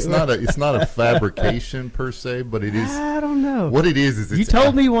right? not. It's not a fabrication per se, but it is. I don't know. What it is You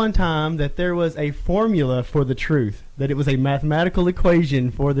told me one time that there was a formula for the truth, that it was a mathematical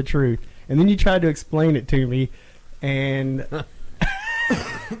equation for the truth, and then you tried to explain it to me, and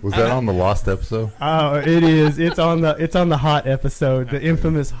Was that on the Lost episode? oh, it is. It's on the hot episode, the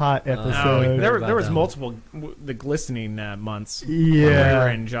infamous hot Oh, episode. there was that multiple the glistening months. Yeah. when we were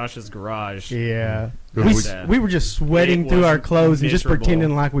in Josh's garage. Yeah, It we, was- we were just sweating It through was our clothes and just miserable.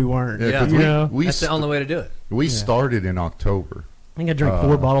 pretending like we weren't. Yeah, 'cause you know, we That's the only way to do it. we Yeah. started in October, I think I drank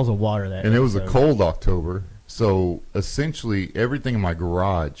 4 bottles of water that. and it was a episode. cold October. So essentially, everything in my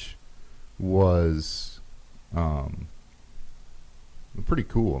garage was pretty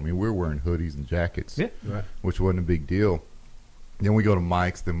cool. I mean, we were wearing hoodies and jackets, Yeah. Right. which wasn't a big deal. Then we go to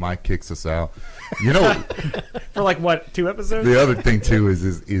Mike's. Then Mike kicks us out. You know, For like what, 2 episodes? the other thing too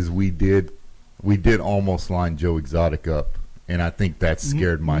is we did almost line Joe Exotic up, and I think that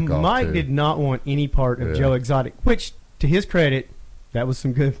scared Mike off. Mike too. did not want any part of Yeah. Joe Exotic, which, to his credit, that was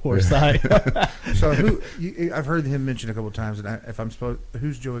some good foresight. So I've heard him mention a couple of times, and if I'm supposed,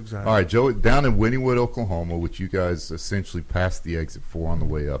 who's Joe Exotic? All right, Joe, down in Wynnewood, Oklahoma, which you guys essentially passed the exit for on the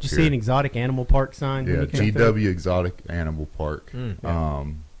way up Did you here. see an exotic animal park sign? when Yeah, you came through? GW Exotic Animal Park.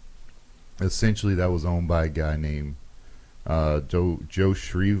 Essentially, that was owned by a guy named Joe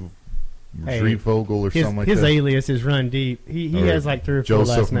Hey, Shrevogel or His, something like his that. alias is Run Deep. He Or has like 3 or 4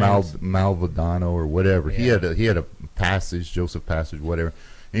 Joseph last names. Malvadano or whatever. He Yeah. had a passage, Joseph Passage, whatever.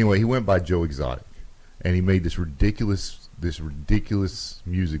 Anyway, he went by Joe Exotic, and he made this ridiculous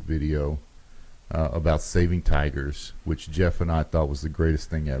music video about saving tigers, which Jeff and I thought was the greatest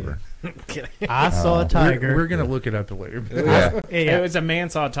thing ever. I saw a tiger. We're gonna look it up later. Yeah. yeah, It was a man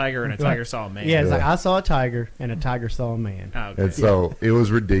saw a tiger and a tiger saw a man. yeah, it's like I saw a tiger and a tiger saw a man. Oh, okay. And so it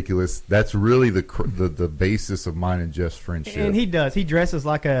was ridiculous. That's really the basis of mine and Jeff's friendship. And he does. He dresses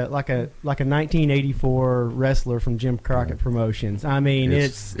like a 1984 wrestler from Jim Crockett Promotions. I mean,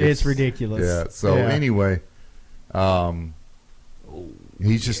 it's ridiculous. Yeah. So Yeah. anyway,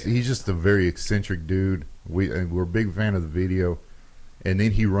 he's just a very eccentric dude. We're a big fan of the video, and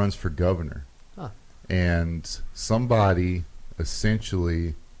then he runs for governor. Huh. And somebody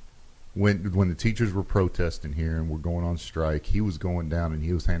essentially, when the teachers were protesting here and were going on strike, he was going down and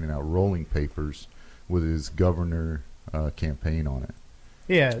he was handing out rolling papers with his governor campaign on it.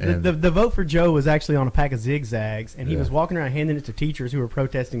 Yeah, And- the vote for Joe was actually on a pack of zigzags, and he Yeah. was walking around handing it to teachers who were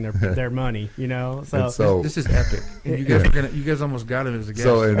protesting their money. You know, so, And so This is epic. And you guys almost got him as a guest.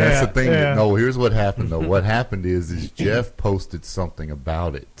 So, and that's Yeah, the thing. yeah. No, here's what happened though. What happened is Jeff posted something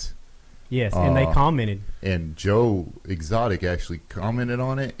about it, yes, and they commented. and Joe Exotic actually commented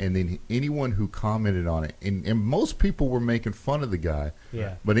on it, and then anyone who commented on it, and most people were making fun of the guy,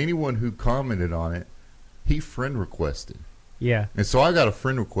 Yeah, but anyone who commented on it, he friend requested. yeah. And so I got a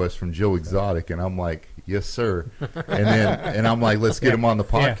friend request from Joe Exotic, and I'm like, yes, sir. And I'm like, let's get him on the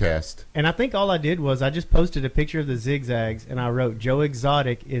Yeah. podcast. And I think all I did was I just posted a picture of the zigzags, and I wrote Joe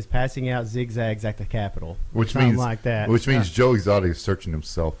Exotic is passing out zigzags at the Capitol, Which something means like that. Which means Joe Exotic is searching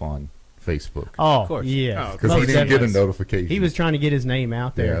himself on Facebook. Oh, course. yeah, Oh, Because Most he didn't get a definitely. notification. he was trying to get his name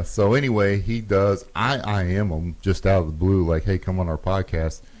out Yeah. there. So anyway, he does. I am him just out of the blue, like, hey, come on our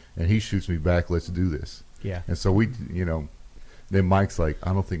podcast, and he shoots me back. Let's do this. Yeah. And so we, then Mike's like,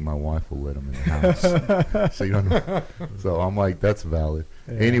 I don't think my wife will let him in the house. So you don't know. So I'm like, that's valid.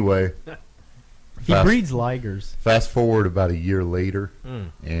 Yeah. Anyway, He fast- breeds ligers fast forward about a year later,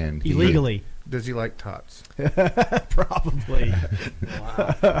 and he- illegally, Does he like tots? probably.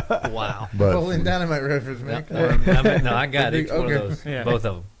 Wow. But Pulling dynamite reference, man. Come No, on. no, I got it. Each one Okay. of those. Yeah. Both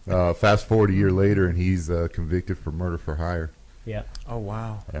of them. fast forward a year later, and he's convicted for murder for hire. Yeah, Oh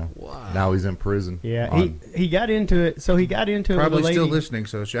wow. Yeah. Wow. Now he's in prison. yeah. on- He got into it. So he got into it Probably with a lady. still listening.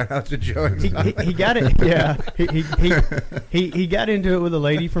 So shout out to Joe. he got it. Yeah, he got into it with a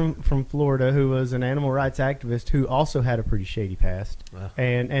lady from Florida who was an animal rights activist who also had a pretty shady past, Wow.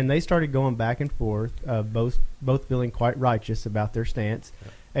 and they started going back and forth, both feeling quite righteous about their stance,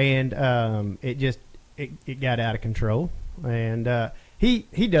 and it got out of control, and he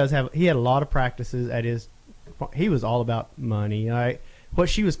had a lot of practices at his. He was all about money. What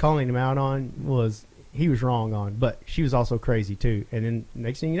she was calling him out on was he was wrong on, but she was also crazy too. And then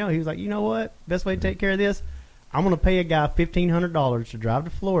next thing you know, he was like, you know what? Best way to take care of this, I'm going to pay a guy $1,500 to drive to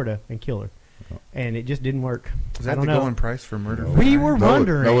Florida and kill her. And it just didn't work. Is I that don't the know. going price for murder? We were No,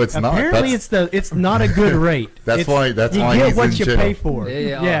 wondering. no, it's not. Apparently, it's not a good rate. That's why you why get he's what in you jail. pay for.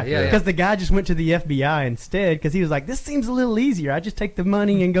 Yeah. Because the guy just went to the FBI instead because he was like, this seems a little easier. I just take the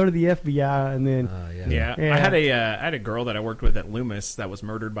money and go to the FBI and then. Yeah. Yeah. I had a girl that I worked with at Loomis that was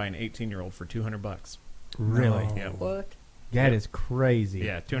murdered by an 18-year-old for $200. Really? Yeah. What? That is crazy.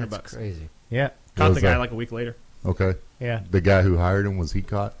 Yeah, $200. That's crazy. Yeah. Caught Was the guy that- like a week later. Okay. Yeah. The guy who hired him, was he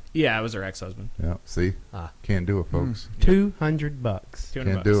caught? Yeah, it was her ex-husband. Yeah. See? Ah. Can't do it, folks. $200. $200.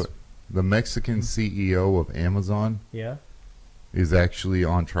 Can't do it. The Mexican CEO of Amazon Yeah. is actually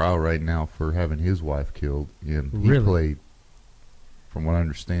on trial right now for having his wife killed. And he Really? paid, from what I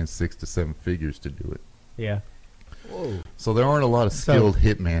understand, 6 to 7 figures to do it. Yeah. Whoa. So there aren't a lot of So- skilled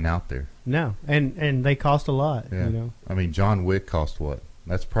hitmen out there. No. And they cost a lot, Yeah. you know. I mean, John Wick cost what?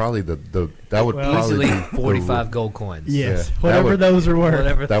 That's probably that would Well, probably Easily be the- 45 gold coins. Yes. that Whatever would- those are worth.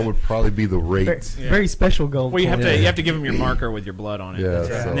 Whatever. That would probably be the Very, rate. Yeah. very special gold. Well, you have coin. to give him your marker with your blood on it. Yeah,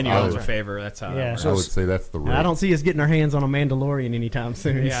 so and then you I owe would- him a favor. That's how. Yeah. That I works. would say that's the And rate. I don't see us getting our hands on a Mandalorian anytime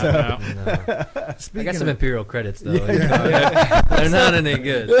soon. Yeah. so. no. No. I Speaking got some of, Imperial credits though. Yeah. They're not any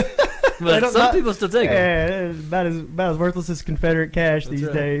good. But don't- some people still take them. Yeah, about as worthless as Confederate cash these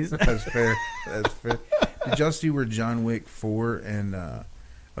right. days. that's fair. That's fair. Did y'all see where John Wick 4 and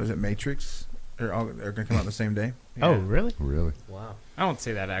was it Matrix are going to come out the same day? Oh, Yeah. really? Really? Wow. I don't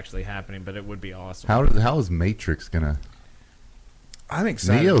see that actually happening, but it would be awesome. How is Matrix gonna? I'm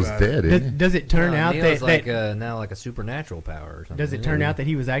excited. Neo's about it. dead, Does, isn't he? does it turn out Neo's that, like that now like a supernatural power or something? does it isn't turn out that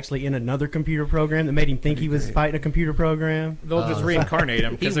he was actually in another computer program that made him think he was Great. fighting a computer program? They'll just Uh, reincarnate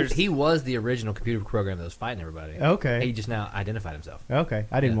him because there's he was the original computer program that was fighting everybody. Okay. He just now identified himself. Okay,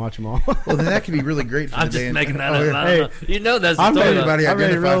 I didn't Yeah. watch them all. Well, then that could be really great for I'm the day. just and- making that oh, up. yeah. I don't know. You know that's the I'm story. ready- Everybody I'm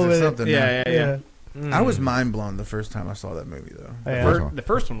ready to identifies roll as with it. something. now. yeah. I was mind blown the first time I saw that movie, though. Yeah. The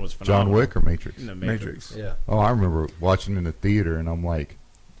first one was John phenomenal. Wick or Matrix? No, Matrix. Yeah. Oh, I remember watching in the theater, and I'm like,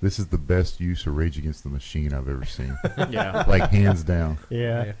 this is the best use of Rage Against the Machine I've ever seen. Yeah. Like hands down.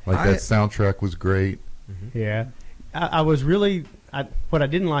 Yeah, Like that soundtrack was great. yeah. I was really. What I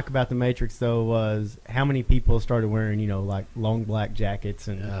didn't like about the Matrix though was how many people started wearing, like long black jackets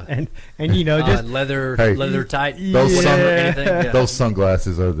and Yeah. and just leather Hey. tight. Those Yeah. sun- anything. Yeah. Those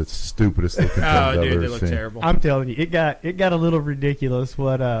sunglasses are the stupidest looking things Oh, I've dude, ever they look seen. terrible. I'm telling you, it got a little ridiculous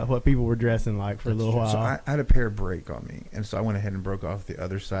what people were dressing like for a little while. So I had a pair break on me, and so I went ahead and broke off the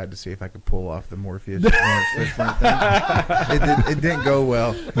other side to see if I could pull off the Morpheus Lawrence Fishburne thing. It didn't go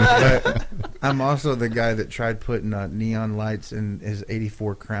well. But I'm also the guy that tried putting neon lights in his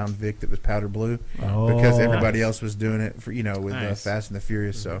 '84 Crown Vic that was powder blue because everybody else was doing it for with Nice. Fast and the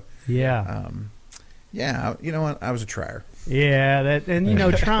Furious. So Yeah, you know what? I was a trier. yeah. That and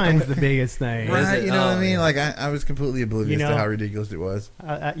trying's the biggest thing. Right? it? You know what Oh, I mean? yeah. Like I was completely oblivious You know- to how ridiculous it was.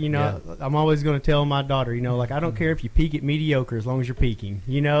 I'm always going to tell my daughter, like I don't care if you peak at mediocre as long as you're peaking.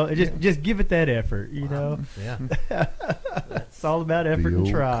 Just give it that effort. Yeah. It's all about The effort and old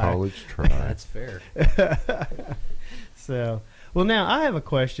try. college try. That's fair. So, well, now I have a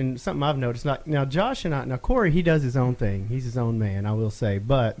question. Something I've noticed. Now, Josh and I. Now, Corey, he does his own thing. He's his own man, I will say.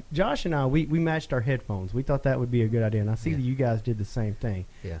 But Josh and I, we matched our headphones. We thought that would be a good idea, and I see Yeah. that you guys did the same thing.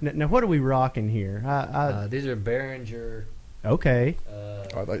 Yeah. Now, what are we rocking here? These are Behringer Okay.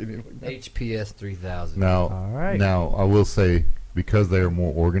 I thought you knew. HPS 3000. Now, All right. now I will say because they are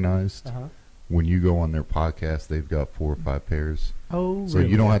more organized. Uh-huh. When you go on their podcast, they've got 4 or 5 pairs, Oh, so really?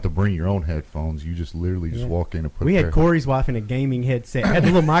 you don't have to bring your own headphones. You just literally just Yeah. walk in and put. We a had pair. Corey's wife in a gaming headset. Had the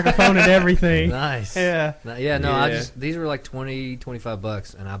little microphone and everything. Nice. Yeah. Yeah, no, I Yeah. just these were like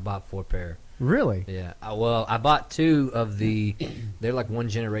 $25, and I bought 4 pair. Really? Yeah. I bought 2 of the. They're like one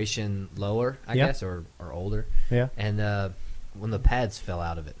generation lower, I Yeah. guess, or older. Yeah. And when the pads fell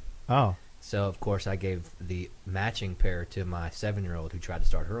out of it, Oh. so of course I gave the matching pair to my 7-year-old who tried to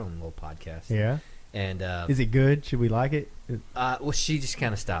start her own little podcast. Yeah. And Is it good? Should we like it? well, she just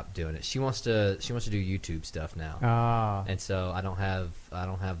kind of stopped doing it. She wants to do YouTube stuff now. Ah. And so I don't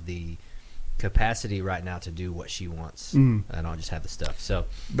have the capacity right now to do what she wants. Mm. I don't just have the stuff. So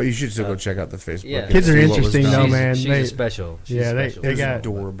But you should still go check out the Facebook. yeah. and Kids are see what was interesting, done. though, she's, man. She's They- a special. She's yeah, they- special. they It's got-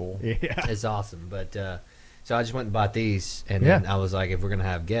 adorable. Yeah. It's awesome. But so I just went and bought these, and then I was like, if we're gonna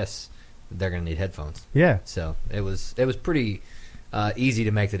have guests, they're gonna need headphones. Yeah. So it was pretty easy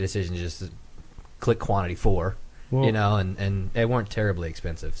to make the decision to just click quantity 4 Well, you know, and they weren't terribly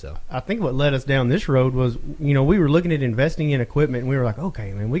expensive. So I think what led us down this road was, we were looking at investing in equipment, and we were like,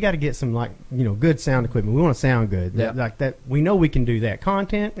 okay, man, we got to get some good sound equipment. We want to sound good. Yeah. Like that, we know we can do that.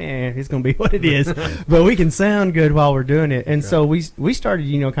 Content, it's going to be what it is, but we can sound good while we're doing it. And so we started,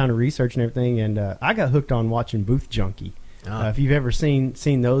 kind of researching everything, and I got hooked on watching Booth Junkie. If you've ever seen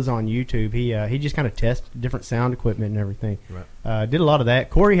those on YouTube, he just kind of tests different sound equipment and everything. Right. Did a lot of that.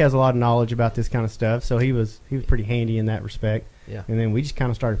 Corey has a lot of knowledge about this kind of stuff, so he was pretty handy in that respect. Yeah. And then we just kind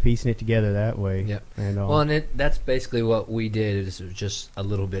of started piecing it together that way. Yep. And well, and that's basically what we did. Is just a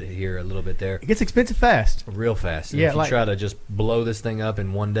little bit here, a little bit there. it gets expensive fast. Real fast. And Yeah, if you like- try to just blow this thing up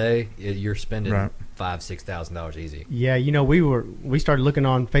in one day, you're spending Right. $5,000-$6,000 easy. Yeah, we started looking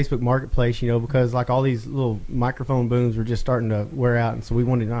on Facebook Marketplace, because like all these little microphone booms were just starting to wear out, and so we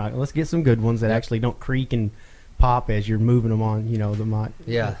wanted, all right, let's get some good ones that actually don't creak and pop as you're moving them on, the mic.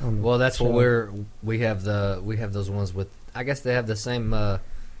 Yeah. on the Well, that's show. what we have those ones with. I guess they have the same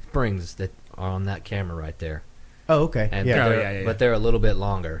springs that are on that camera right there. Oh, okay. And yeah. but they're a little bit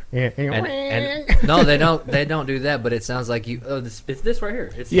longer. Yeah. And no, they don't do that. But it sounds like you. Oh, it's this right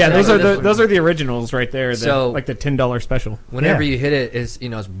here. It's those this are one. those are the originals right there. So- Like the $10 special. Whenever Yeah. you hit it, it's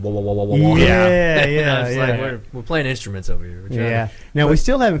it's whoa, whoa, whoa, whoa, whoa. Yeah, You know, it's yeah. like we're playing instruments over here. We're trying Yeah. to- Now we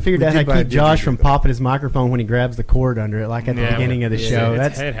still haven't figured we out how did to buy a keep Josh didgeridoo, from though. popping his microphone when he grabs the cord under it, like at the Yeah, beginning of the yeah, show. It's-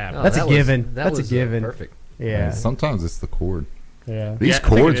 That's it happens. Oh, that's that a was- given. that That's a was, given. Perfect. Yeah. Sometimes it's the cord. Yeah. These Yeah, I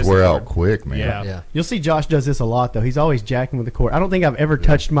think it cords is wear the out cord. quick, man. Yeah. Yeah. You'll see Josh does this a lot though. He's always jacking with the cord. I don't think I've ever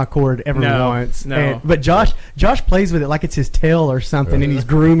touched my cord ever No, once. no. But Josh plays with it like it's his tail or something, and he's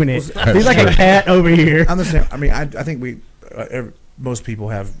grooming it. He's like a cat over here. I'm the same. I mean, I think most people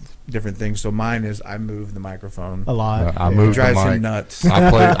have different things. So mine is I move the microphone. A lot. I Yeah. move It drives the mic. him nuts.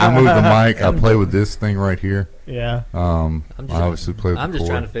 I move the mic. I play with this thing right here. Yeah. I'm just- I obviously play with I'm the just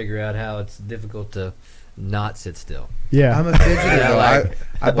cord. trying to figure out how it's difficult to not sit still. Yeah. I'm a fidgeter Yeah, though. like,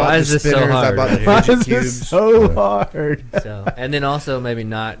 I why bought is the this so spinners. I hard bought the right Why fidget is cubes. this so hard? So, and then also maybe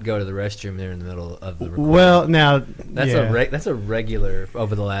not go to the restroom there in the middle of the recording. Well, now that's yeah. that's a regular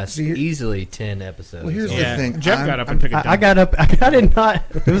over the last See, easily 10 episodes. Well, here's Yeah. the thing. Jeff got up and took a dump. I got up. I did not.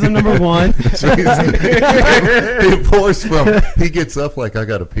 It was a number one. He pours from. He gets up like I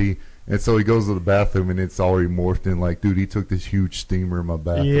gotta pee, and so he goes to the bathroom, and it's already morphed in like, dude, he took this huge steamer in my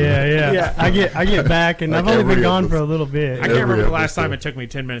bathroom. Yeah. I get back, and Like I've only been every gone episode. for a little bit. I can't remember the Every last time episode. it took me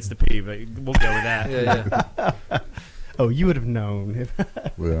 10 minutes to pee, but we'll go with that. Yeah. Oh, you would have known.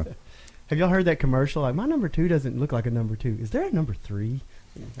 Yeah. Have y'all heard that commercial? Like, my number 2 doesn't look like a number 2. Is there a number 3?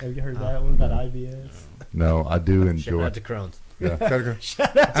 Have you heard that one about IBS? No, I do Shout enjoy. out to Crohn's. Yeah. Gotta go.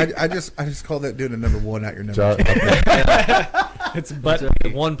 I just call that doing a number one out your number Jo- two. It's but So,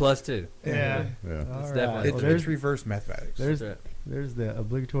 1 plus 2. Yeah. yeah. All It's right. definitely- It's, Well, it's reverse mathematics. there's the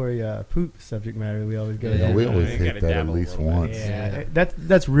obligatory poop subject matter that we always go Yeah, to. Yeah, we always You hit gotta that at dabble a least little bit. once. Yeah,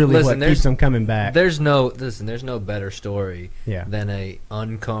 that's really Listen, what there's- keeps them coming back. There's no better story Yeah. than a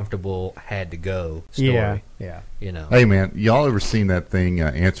uncomfortable had to go story. Yeah. You know. Hey man, y'all ever seen that thing?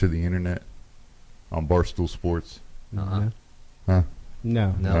 Answer the Internet on Barstool Sports? Uh-uh. Huh?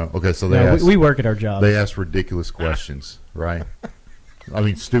 No. No. Okay, so they No, ask, we work at our jobs. they ask ridiculous questions, right? I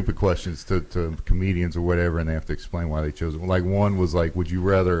mean, stupid questions to comedians or whatever, and they have to explain why they chose it. Like one was like, would you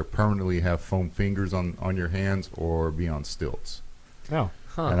rather permanently have foam fingers on your hands or be on stilts? Oh.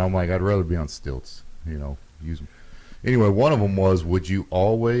 Huh. And I'm like, I'd rather be on stilts, use them. Anyway, one of them was, would you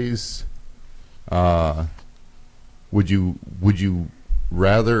always, would you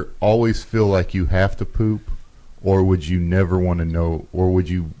rather always feel like you have to poop, or would you never want to know, or would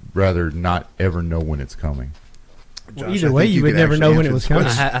you rather not ever know when it's coming? Well, Josh, either I way, think you would could never actually know when answer it was this coming.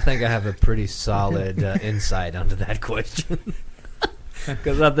 question. I think I have a pretty solid insight onto that question.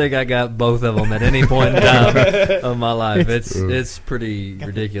 Because I think I got both of them at any point in time of my life. It's pretty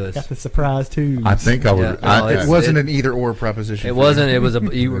ridiculous. Got the surprise too. I think I would. Yeah, no, I, it's- It wasn't an either or proposition. It for wasn't. you. It was a.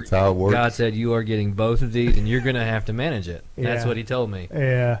 You were, That's how it works. God said you are getting both of these, and you're going to have to manage it. That's Yeah. what he told me.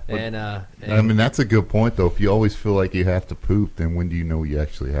 Yeah. And I mean, that's a good point, though. If you always feel like you have to poop, then when do you know you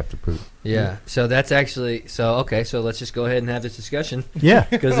actually have to poop? yeah. So that's actually. So okay. So let's just go ahead and have this discussion Yeah.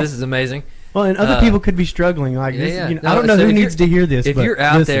 because this is amazing. Well, and other people could be struggling. Like this, yeah. you know, No, I don't know so who if needs to hear this. If but you're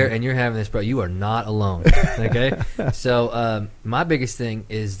out listen. there and you're having this, bro, you are not alone. Okay. So my biggest thing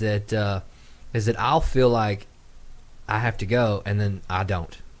is that I'll feel like I have to go, and then I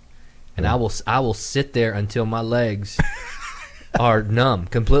don't, and I will sit there until my legs are numb,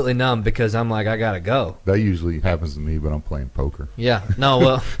 completely numb, because I'm like, I gotta go. That usually happens to me, but I'm playing poker Yeah. No.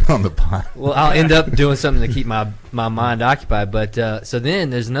 Well. on the pot. Well, I'll end up doing something to keep my mind occupied. But so then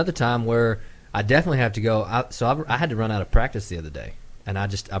there's another time where I definitely have to go. I had to run out of practice the other day. and I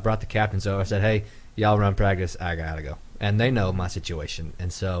brought the captains over. I said, hey, y'all run practice. I gotta go, and they know my situation,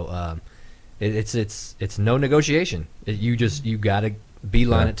 and so it's no negotiation. You gotta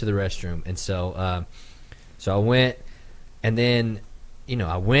beeline it to the restroom, and so I went, and then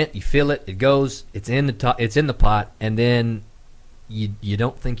I went. You feel it. It goes. It's in the pot, and then you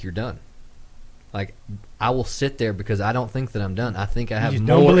don't think you're done. Like, I will sit there because I don't think that I'm done. I think I have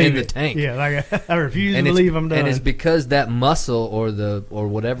more in the tank. Yeah, like I refuse to believe I'm done. And it's because that muscle or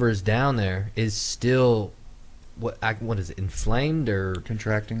whatever is down there is still what is it, inflamed or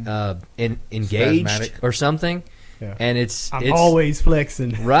Contracting. engaged Spasmatic. or something. Yeah. And it's always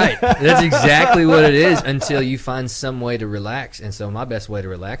flexing. Right. That's exactly what it is until you find some way to relax. And so my best way to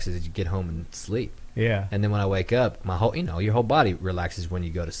relax is you get home and sleep. Yeah. And then when I wake up, my whole your whole body relaxes when you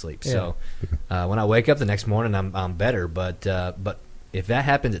go to sleep. Yeah. So when I wake up the next morning, I'm better. But if that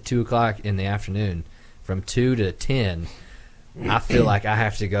happens at 2:00 in the afternoon, from 2 to 10, I feel like I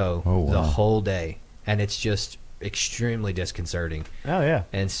have to go the whole day, and it's just extremely disconcerting. Oh yeah.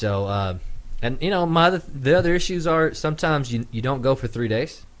 And so the other issues are sometimes you don't go for 3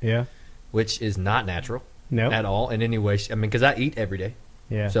 days. Yeah. Which is not natural. Nope. At all in any way. I mean, because I eat every day.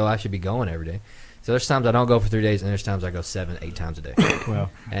 Yeah. So I should be going every day. So there's times I don't go for 3 days, and there's times I go 7-8 times a day. Well,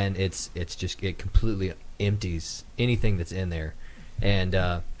 and it's just it completely empties anything that's in there, and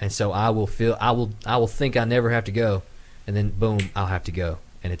so I will think I never have to go, and then boom, I'll have to go,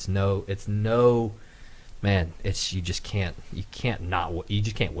 and it's no, man, you just can't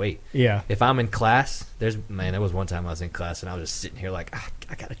wait. Yeah. If I'm in class, there was one time I was in class and I was just sitting here like,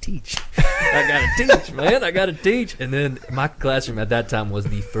 I gotta teach. I gotta teach. And then my classroom at that time was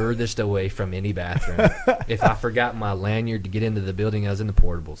the furthest away from any bathroom. If I forgot my lanyard to get into the building, I was in the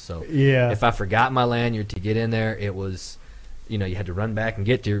portables. So yeah. If I forgot my lanyard to get in there, it was, you had to run back and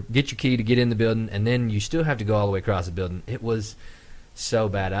get your key to get in the building, and then you still have to go all the way across the building. It was so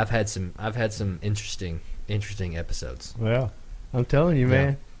bad. I've had some interesting episodes. Well, I'm telling you,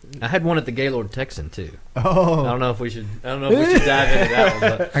 man. I had one at the Gaylord Texan too. Oh, I don't know if we should dive into that one.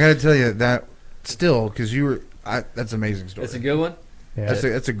 But I got to tell you that still, because that's an amazing story. It's a good one. yeah.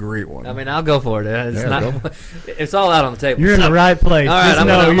 That's a great one. I mean, I'll go for it. It's all out on the table. You're in the right place. All right, Just I'm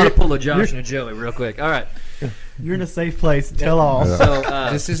know gonna pull a Josh and a Joey real quick. All right. You're in a safe place. Tell all. So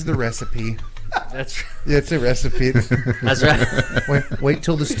this is the recipe. that's Yeah, it's a recipe. that's right. Wait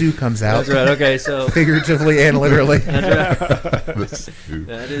till the stew comes out. That's right. Okay, so Figuratively and literally. that's right.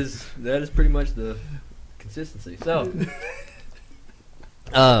 That is pretty much the consistency. So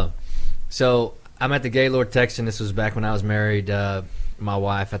I'm at the Gaylord Texan. This was back when I was married. My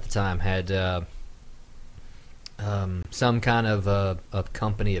wife at the time had some kind of a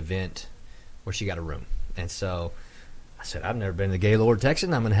company event where she got a room, and so I said, I've never been to the Gaylord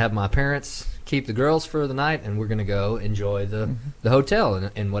Texan. I'm going to have my parents keep the girls for the night, and we're going to go enjoy the hotel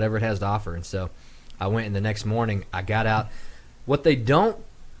and whatever it has to offer. And so I went, and the next morning I got out. What they don't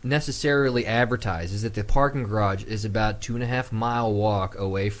necessarily advertise is that the parking garage is about 2.5 mile walk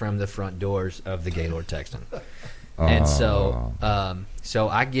away from the front doors of the Gaylord Texan. And so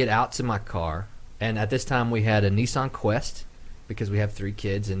I get out to my car, and at this time we had a Nissan Quest because we have 3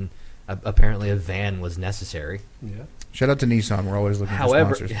 kids, and apparently a van was necessary. Yeah. Shout out to Nissan. We're always looking However,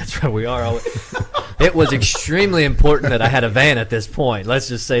 for sponsors. that's right, we are always. It was extremely important that I had a van at this point. Let's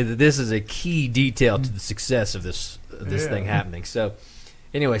just say that this is a key detail to the success of this thing happening. So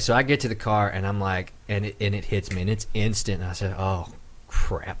anyway, so I get to the car, and I'm like, and it hits me, and it's instant. And I said, oh,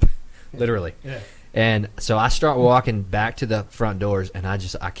 crap, literally. Yeah. And so I start walking back to the front doors, and I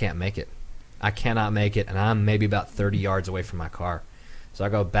can't make it. I cannot make it, and I'm maybe about 30 yards away from my car. So I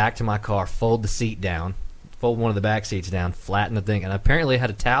go back to my car, fold the seat down, fold one of the back seats down, flatten the thing, and apparently I had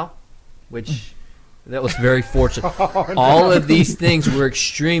a towel, which that was very fortunate. All of these things were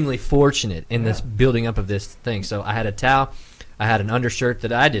extremely fortunate in this building up of this thing. So I had a towel, I had an undershirt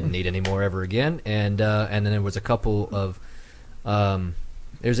that I didn't need anymore ever again, and then there was a couple of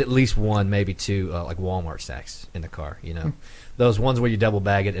there's at least one, maybe 2 like Walmart sacks in the car. Those ones where you double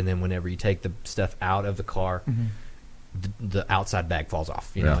bag it, and then whenever you take the stuff out of the car. The outside bag falls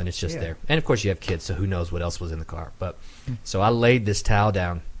off, and it's just there. And of course, you have kids, so who knows what else was in the car. But so I laid this towel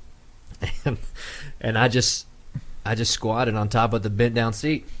down, and I just squatted on top of the bent down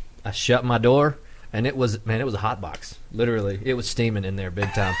seat. I shut my door, and it was a hot box. Literally, it was steaming in there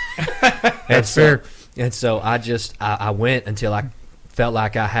big time. That's fair. And so I went until I felt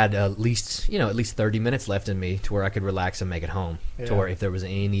like I had at least 30 minutes left in me to where I could relax and make it home. To where if there was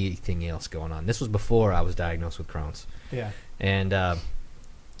anything else going on, this was before I was diagnosed with Crohn's. Yeah. And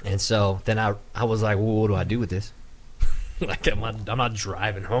so then I was like, well, what do I do with this? Like I'm not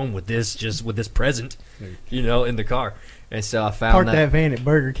driving home with this present, in the car. And so I found Park that van at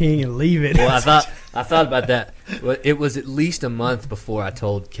Burger King and leave it. Well, I thought about that. But it was at least a month before I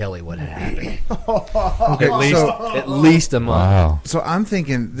told Kelly what had happened. Okay, At least a month. Wow. So I'm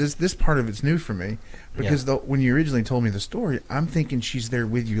thinking this part of it's new for me because when you originally told me the story, I'm thinking she's there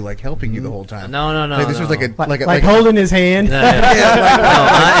with you, like helping you the whole time. No. Like, this was like a like holding his hand. No,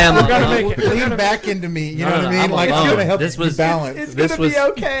 I am. We're gonna make it lean back into me. You know what I mean? I'm Like it's alone. gonna help This you was- balance. It's This gonna was be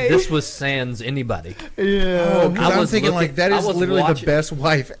okay. This was sans anybody. Yeah. Because I I'm was thinking looking- like that I is was literally watching- the best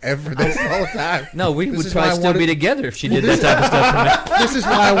wife ever. This whole time. No, we This would is why I probably still wanted- be together if she did that type of stuff for me. This is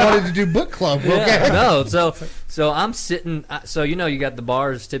why I wanted to do book club. Yeah, Okay. no, so I'm sitting. So you got the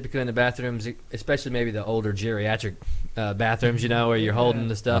bars typically in the bathrooms, especially maybe the older geriatric bathrooms. Where you're holding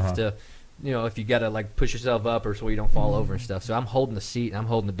the stuff to, if you gotta like push yourself up or so you don't fall over and stuff. So I'm holding the seat and I'm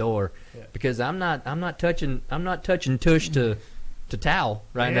holding the door because I'm not touching tush to towel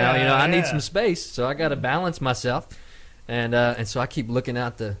right now. I need some space, so I gotta balance myself, and so I keep looking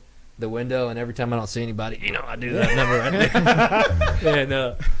out the window, and every time I don't see anybody, I do that number right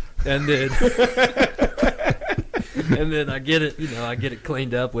there, and then I get it, I get it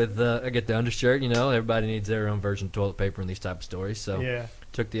cleaned up with, I get the undershirt, everybody needs their own version of toilet paper in these type of stories. So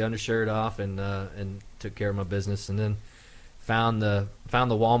took the undershirt off and took care of my business, and then found the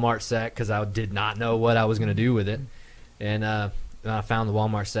Walmart sack because I did not know what I was going to do with it. And I found the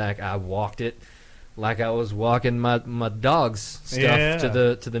Walmart sack. I walked it like I was walking my dog's stuff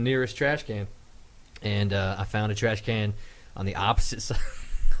to the nearest trash can. And I found a trash can on the opposite side.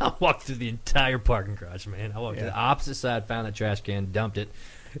 I walked through the entire parking garage, man. I walked to the opposite side, found the trash can, dumped it,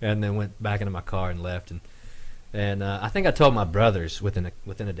 and then went back into my car and left. And I think I told my brothers within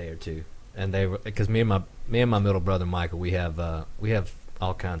a day or two, and they were, because me and my middle brother Michael, we have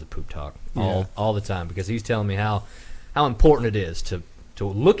all kinds of poop talk all the time, because he's telling me how important it is to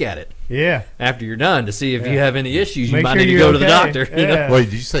look at it after you're done to see if you have any issues. You Make might sure need to you're go to the okay. doctor. Yeah. Wait,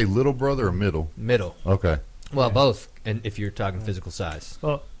 did you say little brother or middle? Middle. Okay. Well, both, and if you're talking physical size.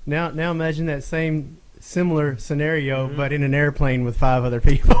 Well, now imagine that same similar scenario, but in an airplane with 5 other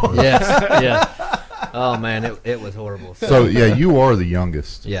people. Yes. Yeah. Oh man, it was horrible. So yeah, you are the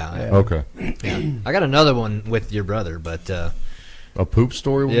youngest. Yeah. Okay. I got another one with your brother, but A poop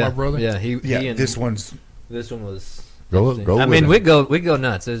story with yeah, my brother? Yeah, he and This one's this one was. Go I with mean, it. we go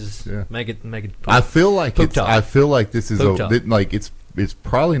nuts. It's just Yeah. make it. I feel like Poop talk. I feel like this is Poop talk. it's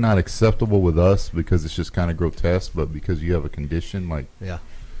probably not acceptable with us because it's just kind of grotesque, but because you have a condition, like Yeah.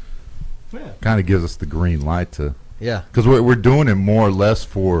 kind of gives us the green light to, Yeah. because we're doing it more or less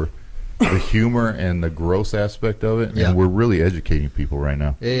for the humor and the gross aspect of it, Yeah. and we're really educating people right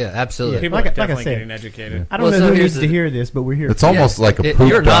now. Yeah. Absolutely. People Like are I definitely said. getting educated. I don't Well, know so who here's needs to hear this, but we're here. It's almost like a poop.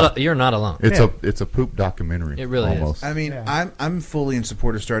 You're not alone. It's Yeah. it's a poop documentary. It really is. almost. I mean, Yeah. I'm fully in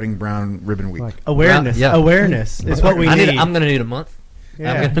support of starting Brown Ribbon Week. like awareness. Yeah. Awareness is what we I'm need. gonna need a month.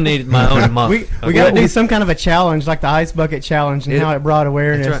 Yeah. I'm gonna need my own month. We Okay? got to do some kind of a challenge, like the ice bucket challenge, and how it brought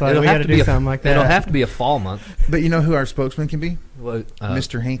awareness. That's right. Like, It'll we have got to be do a- something like that. It'll have to be a fall month. But you know who our spokesman can be? Well,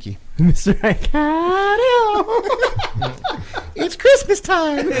 Mr. Hanky. Mr. It's Christmas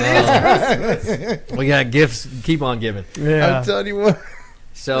time. we got gifts. Keep on giving. Yeah. I'm telling you what.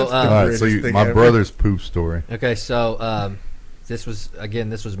 So All right, so Greatest thing my ever. brother's poop story. okay, so this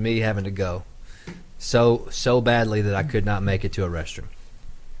was me having to go so badly that I could not make it to a restroom,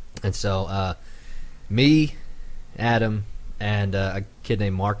 and so me, Adam, and a kid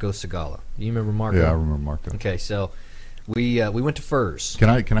named Marco Segala. You remember Marco? Yeah, I remember Marco. Okay, so we went to Furs. Can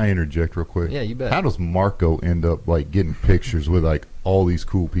I interject real quick? Yeah, you bet. How does Marco end up like getting pictures with like all these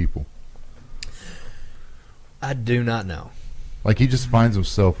cool people? I do not know. Like he just finds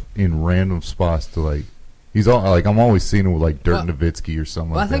himself in random spots to like. He's all like I'm always seeing him with like Dirk Well- Nowitzki or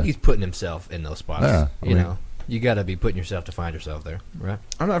something Well, I like think that. he's putting himself in those spots. Yeah, I you mean- know, you got to be putting yourself to find yourself there, right?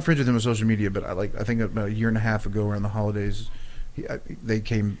 I'm not friends with him on social media, but I think about a year and a half ago around the holidays, they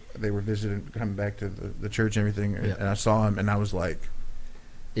were visiting, coming back to the church and everything, Yeah. and I saw him, and I was like,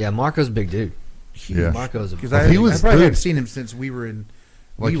 Yeah, Marco's a big dude. Yeah. Marco's a because Well, I he was probably good. hadn't seen him since we were in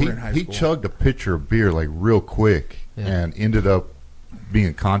Like high he school. chugged a pitcher of beer like real quick Yeah. and ended up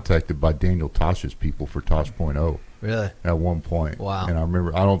being contacted by Daniel Tosh's people for Tosh.0 really. at one point. Wow. And I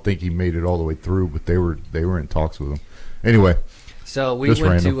remember I don't think he made it all the way through, but they were in talks with him. Anyway, So we Just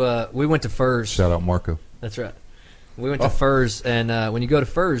went random. to Furs. shout out Marco. That's right. We went to Furs, and when you go to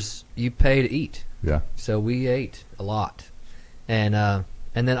Furs, you pay to eat. Yeah. So we ate a lot, and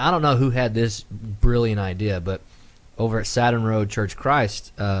then I don't know who had this brilliant idea, but over at Saturn Road Church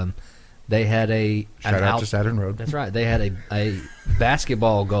Christ, they had Shout out to Saturn Road. That's right. They had a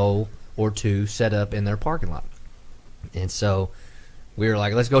basketball goal or two set up in their parking lot. And so we were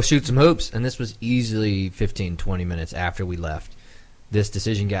like, let's go shoot some hoops. And this was easily 15, 20 minutes after we left. This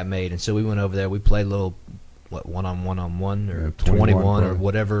decision got made. And so we went over there. We played a little, one-on-one or 21 or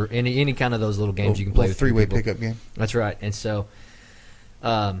whatever. Any kind of those little games you can play with three-way people. pickup game. That's right. And so,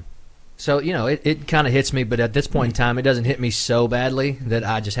 it kind of hits me. But at this point in time, it doesn't hit me so badly that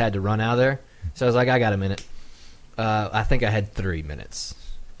I just had to run out of there. So I was like, I got a minute. I think I had 3 minutes.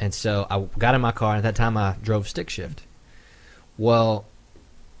 And so I got in my car. And at that time, I drove stick shift. Well,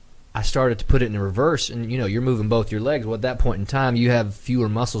 I started to put it in reverse, and you're moving both your legs. Well, at that point in time, you have fewer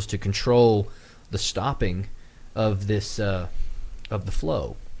muscles to control the stopping of this of the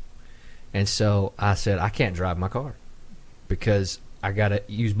flow. And so I said, I can't drive my car because I got to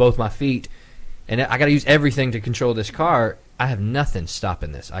use both my feet, and I got to use everything to control this car. I have nothing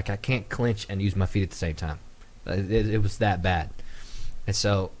stopping this. I can't clinch and use my feet at the same time. It was that bad. And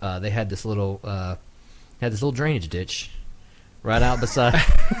so they had this little drainage ditch right out beside.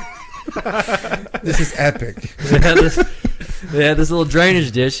 This is epic. They had this little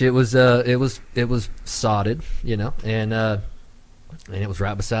drainage ditch. It was sodded, and it was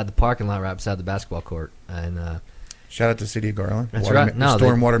right beside the parking lot, right beside the basketball court. And shout out to City of Garland. That's right.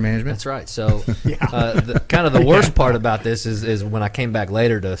 Stormwater management. That's right. So, the worst part about this is when I came back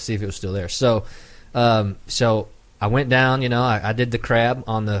later to see if it was still there. So I went down. I did the crab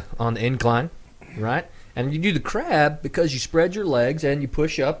on the incline, right? And you do the crab because you spread your legs and you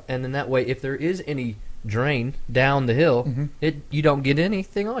push up, and then that way, if there is any drain down the hill, you don't get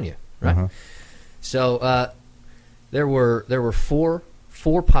anything on you, right? Uh-huh. So there were four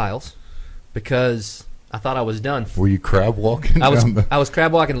piles because I thought I was done. Were you crab walking? I was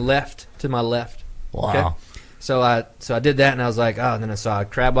crab walking left to my left. Wow. Okay? So I did that, and I was like, oh, and then I saw a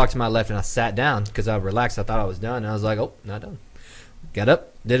crab walk to my left, and I sat down because I relaxed. I thought I was done, and I was like, oh, not done. Got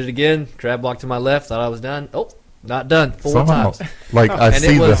up, did it again. Crab walk to my left. Thought I was done. Oh, not done. Four times. Like I And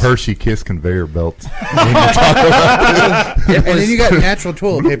see it the was- Hershey Kiss conveyor belts. And then you got natural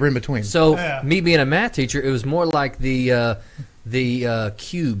toilet paper in between. So me being a math teacher, it was more like the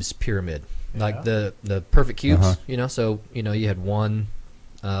cubes pyramid, like the perfect cubes. Uh-huh. So you had one.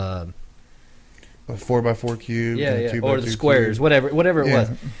 A 4x4 cube. Yeah, and a yeah, 2x2 or the squares, cube. whatever it Yeah. was.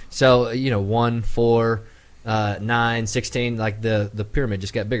 So 1, 4, 9, 16, like the pyramid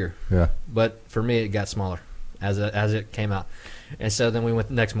just got bigger. Yeah. But for me, it got smaller as it came out. And so then we went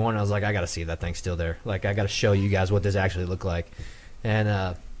the next morning. I was like, I got to see that thing still there. Like, I got to show you guys what this actually looked like.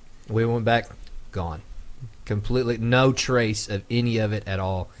 And we went back, gone. Completely no trace of any of it at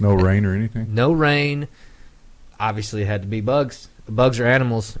all. No rain or anything? No rain. Obviously, it had to be bugs. Bugs are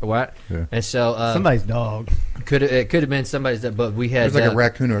animals, or what? Yeah. And so Somebody's dog. it could have been somebody's. But we had There's like a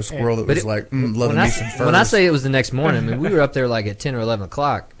raccoon or a squirrel that but was it- like, loving when me I, some furs. when I say it was the next morning, I mean, we were up there like at 10 or 11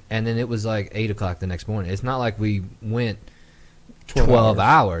 o'clock, and then it was like 8 o'clock the next morning. It's not like we went 12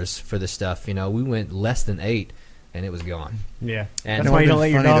 hours for the stuff. We went less than 8, and it was gone. Yeah. And, That's why you don't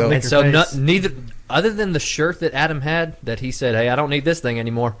let your funny, dog though. lick and your so face. neither, other than the shirt that Adam had, that he said, hey, I don't need this thing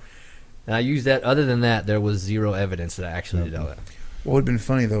anymore. And I used that. Other than that, there was zero evidence that I actually did all that. What would have been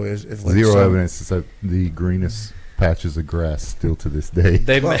funny, though, is if like Zero some- evidence is that the greenest patches of grass still to this day.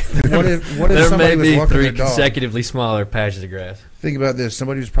 Well, what if There somebody may was be walking 3 their dog? consecutively smaller patches of grass. Think about this.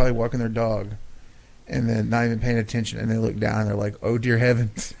 Somebody was probably walking their dog and then not even paying attention, and they look down and they're like, oh, dear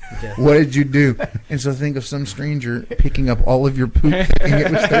heavens, Yeah. what did you do? And so think of some stranger picking up all of your poop thinking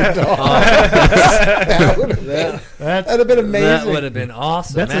it was their dog. That would have been, That's that'd have been amazing. That would have been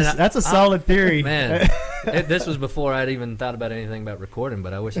awesome. that's a solid theory. Man, this was before I'd even thought about anything about recording,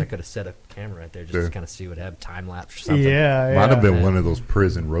 but I wish I could have set a camera right there just Sure. to kind of see what happened, time lapse or something. Yeah, Might have been man. one of those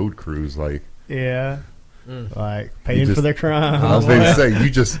prison road crews. Like Yeah. Mm. Like paying just- for their crime. I was going to say,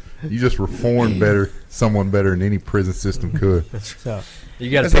 you just reformed someone better than any prison system could. So You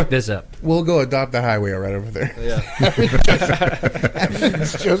got to That's pick what- this up. We'll go adopt the highway right over there. Yeah.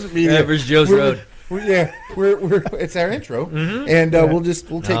 It's just me. Average Joe's We're- Road. We're it's our intro, Mhm. and we'll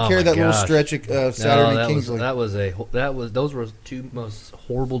take Oh care of my that little gosh. stretch of Saturday No, Kingsley. those were 2 most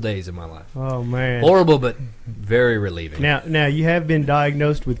horrible days of my life. oh man. Horrible, but very relieving. Now you have been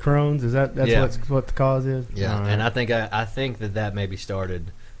diagnosed with Crohn's. Is that's Yeah. what the cause is? Yeah, All right. and I think that maybe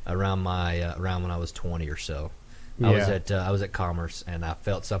started around around when I was 20 or so. I was at Commerce, and I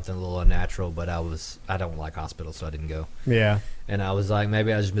felt something a little unnatural, but I don't like hospitals, so I didn't go. Yeah. And I was like,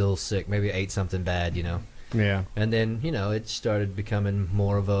 maybe I was just a little sick, maybe I ate something bad, Yeah. And then it started becoming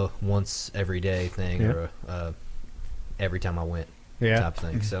more of a once every day thing, Yeah. or every time I went Yeah. type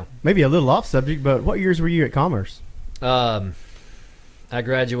thing. So Maybe a little off subject, but what years were you at Commerce? I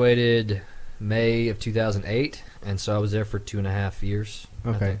graduated May of 2008, and so I was there for 2.5 years. I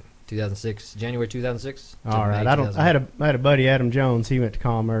Okay. think. 2006, January 2006. to All right, May I don't. 2000. I had a buddy, Adam Jones. He went to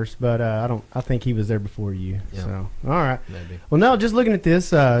Commerce, but I think he was there before you. Yeah. So all right. Maybe. Well, no, just looking at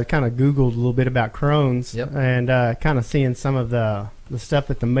this, kind of Googled a little bit about Crohn's, Yep. and kind of seeing some of the stuff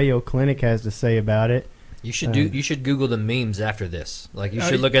that the Mayo Clinic has to say about it. You should do. You should Google the memes after this. Like you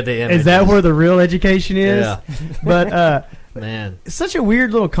should look at the Is that images. where the real education is? Yeah. But Man. it's such a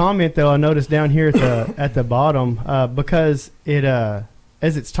weird little comment, though. I noticed down here at the bottom because it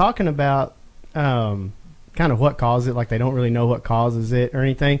as it's talking about kind of what causes it, like they don't really know what causes it or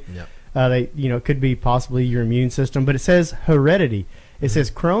anything. Yep. They it could be possibly your immune system, but it says heredity. It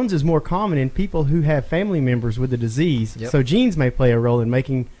says Crohn's is more common in people who have family members with the disease, Yep. so genes may play a role in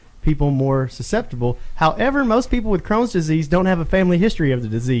making people more susceptible. However, most people with Crohn's disease don't have a family history of the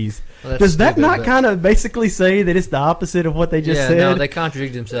disease. Well, that's Does that stupid, not but- kind of basically say that it's the opposite of what they just yeah, said? no, they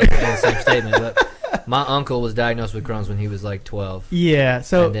contradict themselves in the same statement. But my uncle was diagnosed with Crohn's when he was like 12. Yeah,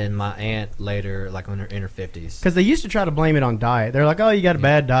 so and then my aunt later, like in her 50s. because they used to try to blame it on diet. They're like, "Oh, you got a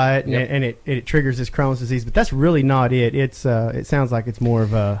bad diet, and, Yep. it triggers this Crohn's disease." But that's really not it. It's it sounds like it's more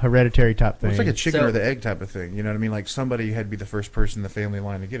of a hereditary type thing. Well, it's like a chicken So- or the egg type of thing. You know what I mean? Like somebody had to be the first person in the family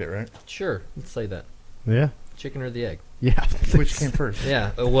line to get it, right? Sure, let's say that. yeah, Chicken or the egg? yeah. Which came first?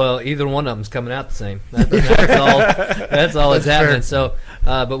 Yeah. Well, either one of them's coming out the same. That's all. That's all that's happening. fair. So,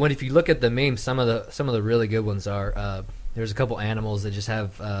 but if you look at the memes, some of the really good ones are. There's a couple animals that just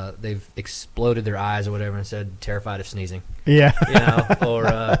have they've exploded their eyes or whatever and said terrified of sneezing. Yeah. You know,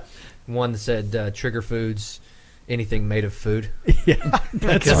 or one that said trigger foods, anything made of food. Yeah,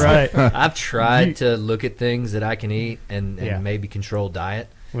 that's Because right. I've tried to look at things that I can eat and Yeah. maybe control diet,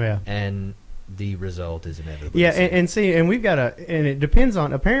 Yeah. and the result is inevitably Yeah, the same. and see, and we've got and it depends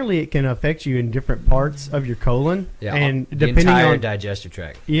on. Apparently, it can affect you in different parts of your colon, yeah, and the depending entire on digestive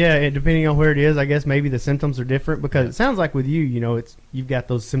tract. yeah, and depending on where it is, I guess maybe the symptoms are different because it sounds like with you, it's you've got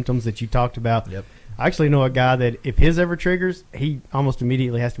those symptoms that you talked about. Yep. I actually know a guy that if his ever triggers, he almost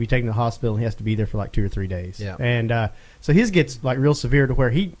immediately has to be taken to the hospital and he has to be there for like 2 or 3 days. Yeah. And so his gets like real severe to where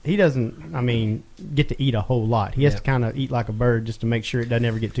he doesn't, get to eat a whole lot. He has Yeah. to kind of eat like a bird just to make sure it doesn't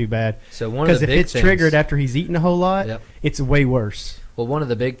ever get too bad. So one of Because the if big it's things, triggered after he's eaten a whole lot, Yep. it's way worse. well, one of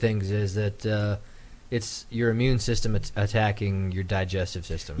the big things is that it's your immune system attacking your digestive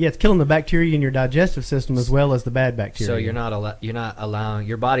system. Yeah, it's killing the bacteria in your digestive system as well as the bad bacteria. So you're not allowing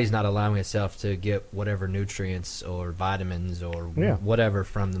your body's not allowing itself to get whatever nutrients or vitamins or Yeah. whatever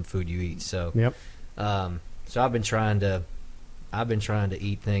from the food you eat. So Yep. so I've been trying to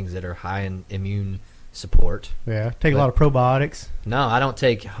eat things that are high in immune support. Yeah. Take a lot of probiotics. No, I don't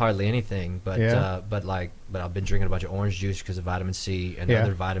take hardly anything, but Yeah. but I've been drinking a bunch of orange juice because of vitamin C and Yeah.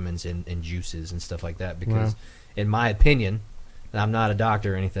 other vitamins in juices and stuff like that. Because, in my opinion, and I'm not a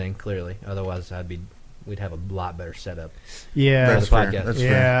doctor or anything. Clearly, otherwise we'd have a lot better setup. Yeah. That's the fair. podcast. That's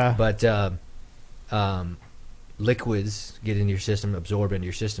fair. Yeah. But liquids get into your system, absorb into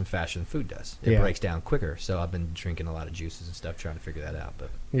your system faster than food does. It Yeah. breaks down quicker. So I've been drinking a lot of juices and stuff, trying to figure that out.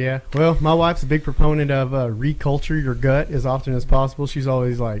 But Yeah. Well, my wife's a big proponent of reculture your gut as often as possible. She's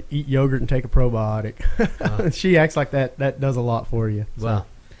always like, eat yogurt and take a probiotic. She acts like that does a lot for you. So- well,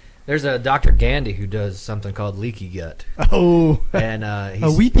 there's a Dr. Gandy who does something called leaky gut, Oh, and a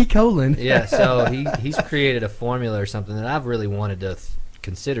he's weepy colon. yeah. So he's created a formula or something that I've really wanted to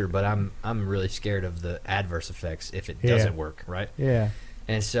consider, but I'm really scared of the adverse effects if it Yeah. doesn't work, right? Yeah.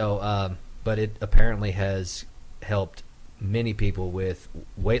 And so, but it apparently has helped many people with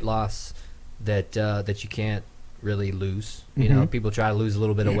weight loss that you can't really lose. You know, Mhm. people try to lose a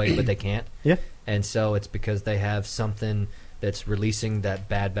little bit of weight, but they can't. Yeah. And so it's because they have something that's releasing that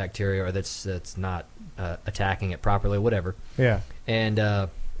bad bacteria, or that's not attacking it properly, whatever. Yeah. And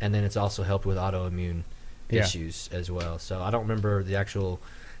then it's also helped with autoimmune Yeah. issues as well. So I don't remember the actual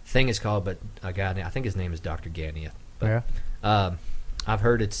thing is called, but a guy, I think his name is Dr. Gania. But, Yeah. I've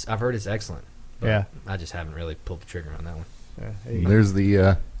heard it's excellent. But Yeah. I just haven't really pulled the trigger on that one. Hey. There's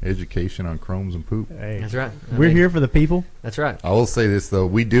the education on Crohn's and poop. Hey. That's right. I We're mean, here for the people. That's right. I will say this though,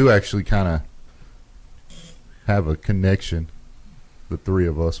 we do actually kind of have a connection, the three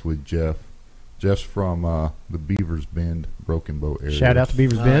of us, with Jeff. Jeff's from the Beavers Bend, Broken Bow area. Shout out to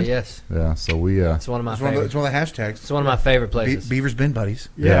Beavers Bend. Yes, Yeah, so we it's one of my It's one of the favorite. hashtags. It's one of my favorite places. Beavers Bend buddies.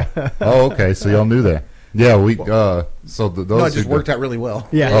 Yeah. Oh, okay. So y'all knew that. Yeah, we so those No, it just who- worked out really well.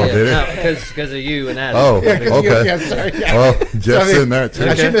 Yeah. Oh, did it? No, because of you and Adam. Oh, Yeah, 'cause okay. yeah, sorry, yeah. Well, Jeff's So, I mean, in there too.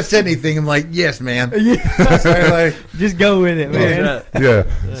 I shouldn't have said anything. I'm like, yes, man. Yeah. Sorry, like, Just go with it, man. That's right.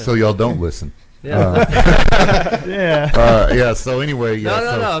 Yeah. So y'all don't listen. Yeah. Yeah. Yeah. So anyway, yeah.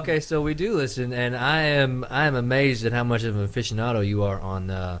 No. Okay, so we do listen, and I am amazed at how much of an aficionado you are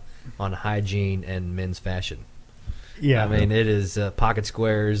on hygiene and men's fashion. Yeah. I mean, it is pocket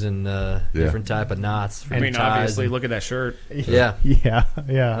squares and different type of knots. I mean, ties obviously, and- look at that shirt. Yeah. Yeah. That's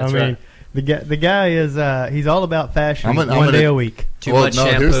I mean, right. the guy is he's all about fashion. I'm one gonna- day a week. Too Well, much no,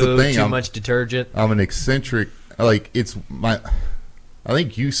 shampoo, here's the thing, too I'm- much detergent. I'm an eccentric. Like it's my. I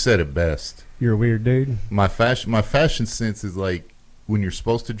think you said it best. You're a weird dude. My fashion sense is like when you're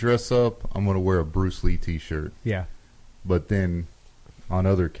supposed to dress up, I'm gonna wear a Bruce Lee T-shirt. Yeah. But then on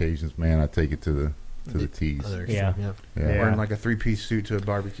other occasions, man, I take it to the T's. Other Yeah. extreme, Yeah. Yeah. Wearing like a 3-piece suit to a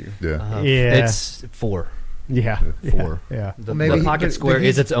barbecue. Yeah. Yeah. It's 4. Yeah. Four. Yeah. The, maybe the he- pocket but square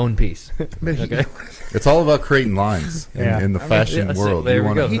he's- is its own piece. But he, Okay. It's all about creating lines Yeah. in the I mean, fashion yeah, world. there You we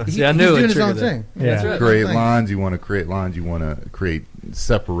wanna go. he, See, I knew he's it doing his triggered own that. thing. Yeah. That's right. create Thing. lines. You want to create lines. You want to create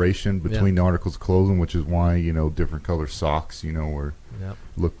separation between the articles of clothing, which is why different color socks. Or Yep.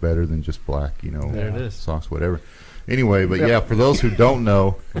 look better than just black. There it is. Socks, whatever. Anyway, but yeah, for those who don't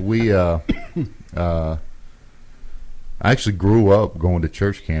know, we I actually grew up going to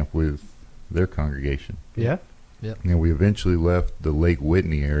church camp with their congregation. Yeah. And we eventually left the Lake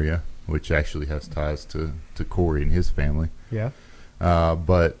Whitney area, which actually has ties to Corey and his family. Yeah.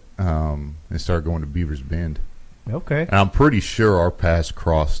 And started going to Beaver's Bend. Okay. And I'm pretty sure our paths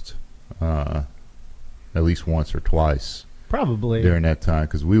crossed at least once or twice Probably. during that time,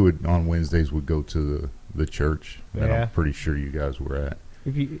 because we would on Wednesdays would go to the church that Yeah. I'm pretty sure you guys were at.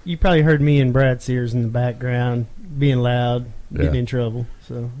 If you probably heard me and Brad Sears in the background being loud, getting Yeah. in trouble.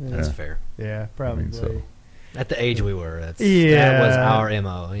 So That's Yeah. fair. yeah, probably. so. At the age we were, that Yeah. was our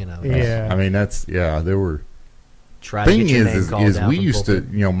MO. Yeah. I mean, there were. Try to Thing get your name is called down we from used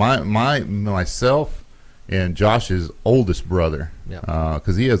pulpit. to, myself and Josh's oldest brother, Yep.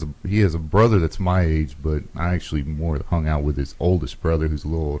 because he has a brother that's my age, but I actually more hung out with his oldest brother, who's a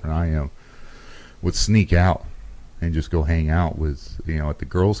little older than I am. Would sneak out and just go hang out with at the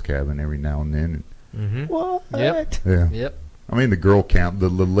girls' cabin every now and then. Mhm. What? Yep. Yeah, Yep. I mean the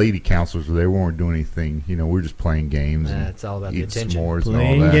lady counselors they weren't doing anything. We were just playing games and It's all about the eating attention. s'mores and all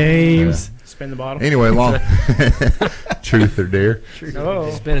Playing that. games. Spin the bottle. Yeah. Anyway, long truth or dare. Oh.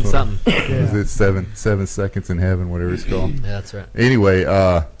 Spinning something. Is it 7 seconds in heaven, whatever it's called? Yeah, that's right. Anyway,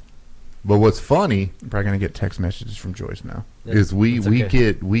 but what's funny I'm probably gonna get text messages from Joyce now. Yep. is we That's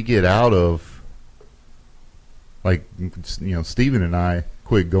okay. get out of Stephen and I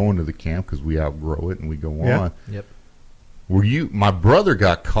quit going to the camp because we outgrow it and we go Yeah. on. Yep. My brother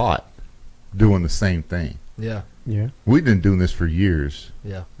got caught doing the same thing. Yeah. Yeah. We've been doing this for years,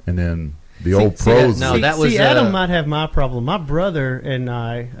 Yeah. and then the old see, pros. no, that was, Adam might have my problem. My brother and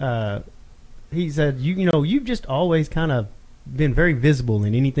I, he said, you've just always kind of been very visible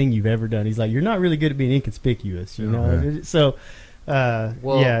in anything you've ever done. He's like, you're not really good at being inconspicuous, Yeah. So,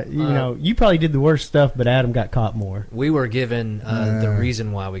 Well, yeah, you probably did the worst stuff, but Adam got caught more. We were given the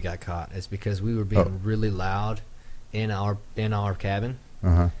reason why we got caught is because we were being Oh. really loud in our cabin,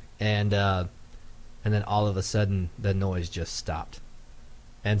 Uh-huh. and then all of a sudden the noise just stopped,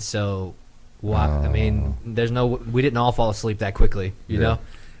 and so I mean, we didn't all fall asleep that quickly, you Yeah. know,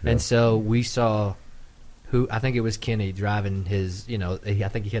 Yeah. and so we saw I think it was Kenny driving his, I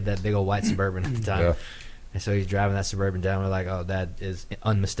think he had that big old white Suburban at the time. Yeah. And so he's driving that Suburban down. We're like, oh, that is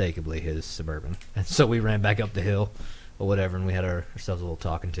unmistakably his Suburban. And so we ran back up the hill or whatever, and we had ourselves a little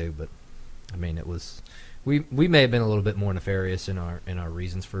talking to. But I mean, it was we may have been a little bit more nefarious in our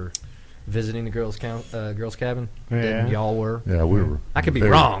reasons for visiting the girls' cabin Yeah. than y'all were. Yeah, we were. I could be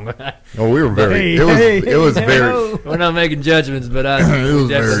very- wrong. Oh, we were very. Hey, it was hey, very. no. We're not making judgments, but It was we definitely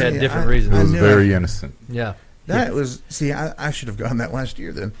very- had Yeah, different I- It reasons. was knew very innocent. Yeah, That was I should have gone that last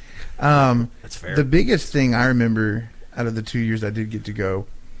year then. that's fair. The biggest thing I remember out of the 2 years I did get to go,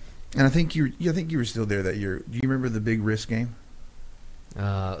 and I think you were still there that year. Do you remember the big risk game?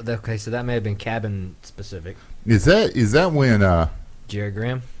 Okay, so that may have been cabin specific. Is that when Jerry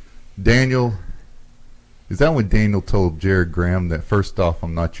Graham. Daniel? Is that when Daniel told Jared Graham that first off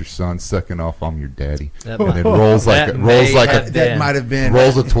I'm not your son, second off I'm your daddy, That and might- then rolls like that a, rolls may like have a been. That might have been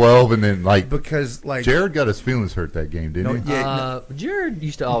rolls a 12, and then like because like Jared got his feelings hurt that game, didn't No, he? yeah, Jared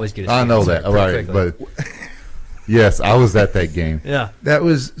used to always get his I know feelings that, hurt pretty right? quickly. But yes, I was at that game. Yeah. that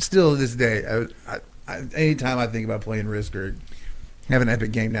was still to this day. Anytime I think about playing Risk or having an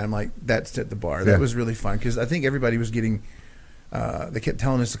epic game now, I'm like, that set the bar. That Yeah. was really fun because I think everybody was getting. They kept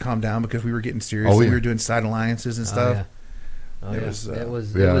telling us to calm down because we were getting serious. Oh, and yeah. We were doing side alliances and Oh, stuff. yeah. Oh, It yeah. was, It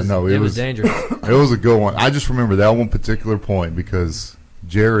was. yeah, It was. no, it it was was- dangerous. It was a good one. I just remember that one particular point because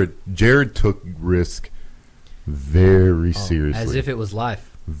Jared took Risk very seriously, As if it was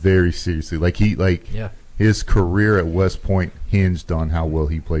life. very seriously. Yeah. His career at West Point hinged on how well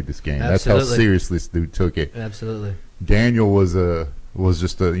he played this game. That's how Absolutely. seriously this dude took it. Absolutely. Daniel was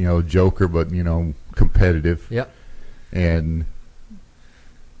just a joker, but competitive. Yep. and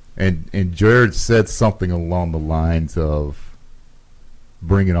Jared said something along the lines of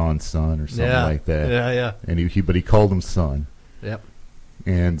 "Bring it on, son" or something like that. Yeah. And he called him son. Yep.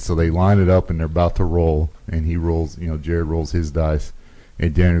 And so they line it up and they're about to roll, and he rolls. Jared rolls his dice,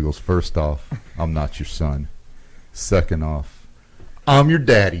 and Daniel goes, "First off, I'm not your son. Second off, I'm your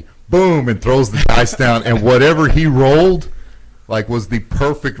daddy." Boom, and throws the dice down, and whatever he rolled, was the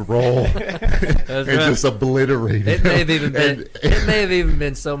perfect roll, and just obliterated. It may have him. even been. It may have even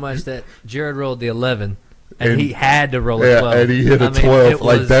been so much that Jared rolled the 11, and he had to roll a 12. And he hit a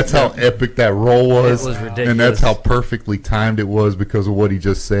 12. That's how epic that roll was. It was ridiculous, and that's how perfectly timed it was because of what he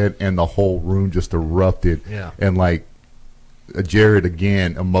just said, and the whole room just erupted. Yeah. And Jared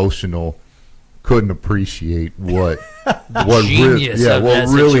again, emotional, couldn't appreciate what genius what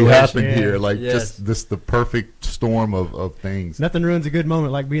of really that happened situation. here. Yes. Just this the perfect storm of things. Nothing ruins a good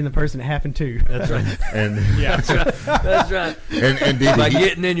moment like being the person it happened to. That's right. And That's right. and By he,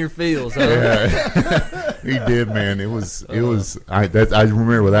 getting in your feels. Huh? yeah, he did, man. It was. I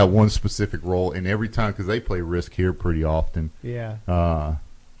remember that one specific role, and every time because they play Risk here pretty often. Yeah.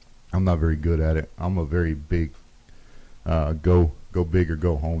 I'm not very good at it. I'm a very big go big or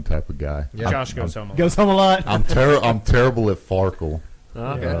go home type of guy. Yeah. Josh goes home. Goes home a lot. I'm terrible at Farkle.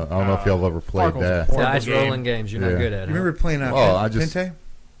 Okay. I don't know if y'all have ever played Farkle's that. horrible Dice game. rolling games. You're Yeah. not good at You it. remember playing Pente?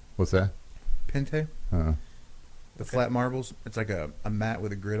 What's that? Pente? Uh, The flat marbles. It's like a mat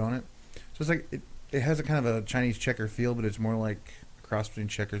with a grid on it. So it's like it has a kind of a Chinese checker feel, but it's more like a cross between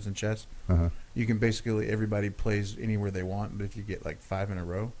checkers and chess. uh-huh. You can basically everybody plays anywhere they want, but if you get 5 in a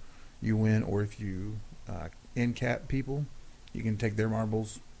row, you win. Or if you end cap people, you can take their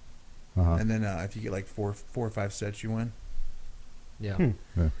marbles, Uh-huh. and then if you get 4 or 5 sets, you win. Yeah.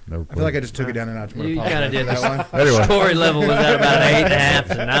 Yeah, never I feel like played. I just took it down a notch. I'm gonna You apologize kind of for did. that one. Anyway. Story level was at about 8.5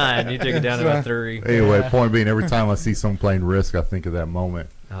 to 9. You took it down to about 3. Anyway, point being, every time I see someone playing Risk, I think of that moment.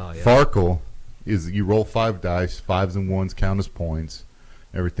 Oh yeah. Farkle is you roll 5 dice, 5s and 1s count as points.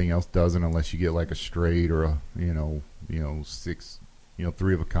 Everything else doesn't unless you get a straight or a 6,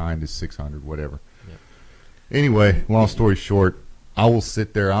 3 of a kind is 600, whatever. Yep. Anyway, long story short, I will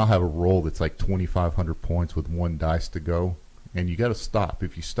sit there. I'll have a roll that's 2,500 points with 1 dice to go, and you got to stop.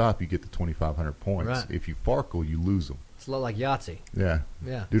 If you stop, you get the 2,500 points. Right. If you Farkle, you lose them. It's a lot like Yahtzee. Yeah,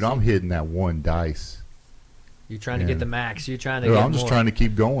 Yeah. dude, I'm hitting that 1 dice. You're trying to Yeah. get the max. You're trying to Dude, get I'm just more. trying to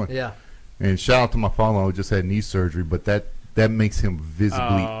keep going. Yeah. And shout out to my father who just had knee surgery, but that makes him visibly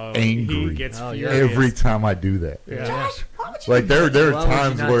angry He gets Oh, yeah. furious. every time I do that. Yeah. There are Why would you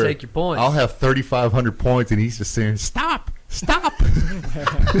times not where take your points? I'll have 3,500 points and he's just saying, "Stop, stop!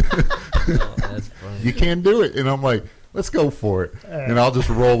 Oh, that's funny. You can't do it." And I'm like, "Let's go for it." And I'll just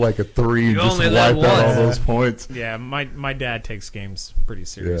roll a 3 and You just only wipe live out all once. those points. Yeah, my dad takes games pretty Yeah,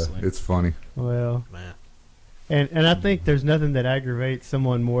 seriously. it's funny. Well, Man. and I think there's nothing that aggravates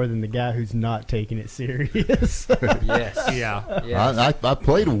someone more than the guy who's not taking it serious. Yes. Yeah. Yes. I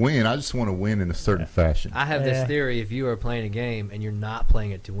play to win. I just want to win in a certain fashion. I have Yeah. this theory: if you are playing a game and you're not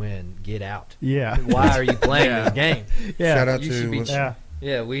playing it to win, get out. Yeah. Why are you playing Yeah. this game? Yeah. Shout out You should to be- what's- Yeah.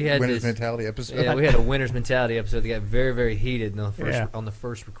 Yeah, we had Winner's this. Mentality episode. Yeah, we had a winner's mentality episode that got very, very heated on the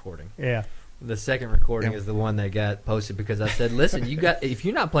first recording. Yeah. The second recording Yeah. is the one that got posted because I said, "Listen, if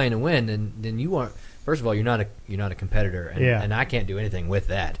you're not playing to win, then you aren't. First of all, you're not a competitor, and, Yeah. and I can't do anything with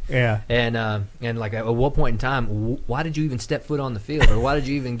that. Yeah. And at what point in time, why did you even step foot on the field, or why did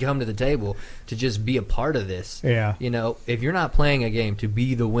you even come to the table to just be a part of this? Yeah. If you're not playing a game to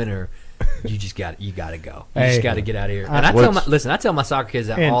be the winner, you got to go. You Hey. just got to get out of here. I- And I What's- tell my soccer kids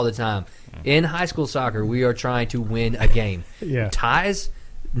that And- all the time. In high school soccer, we are trying to win a game. Yeah. Ties.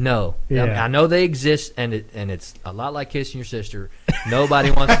 No, Yeah. I know they exist, and it's a lot like kissing your sister. Nobody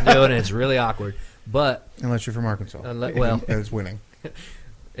wants to do it, and it's really awkward. But Unless you're from Arkansas. well, And it's winning.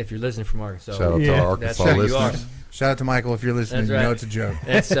 if you're listening from Arkansas, Shout out to Yeah. our that's Arkansas who you are. listeners. Shout out to Michael if you're listening. That's You right. know it's a joke.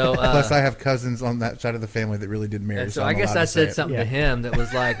 And so, Plus, I have cousins on that side of the family that really did marry. and so I'm I guess allowed I to say said it. something Yeah. to him that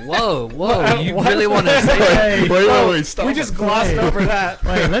was like, "Whoa, you really want to say that?" Wait, stop. We just glossed over that.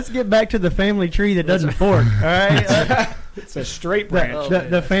 Wait, let's get back to the family tree that doesn't fork. All right. It's a straight The, branch. Oh, the,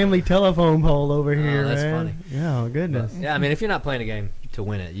 man. the family telephone pole over here, that's man. Oh goodness. Yeah, I mean, if you're not playing a game to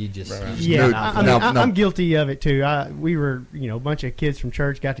win it, you just Right. Yeah, No, I no, mean, no. I'm guilty of it too. We were, a bunch of kids from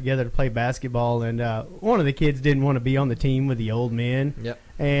church got together to play basketball, and one of the kids didn't want to be on the team with the old men. Yep.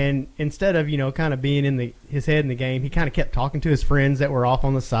 And instead of kind of being in his head in the game, he kind of kept talking to his friends that were off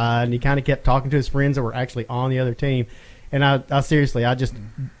on the side, and he kind of kept talking to his friends that were actually on the other team. And I seriously, I just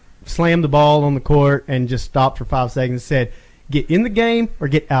slammed the ball on the court and just stopped for 5 seconds and said, "Get in the game or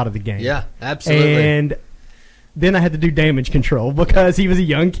get out of the game." Yeah, absolutely. And then I had to do damage control because he was a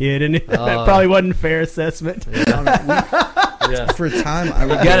young kid, and that probably wasn't a fair assessment. Yeah. For a time, I You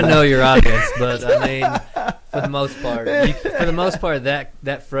would got to know your audience, but I mean, for the most part,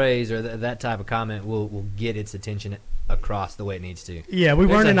 that phrase or that type of comment will get its attention across the way it needs to. Yeah, we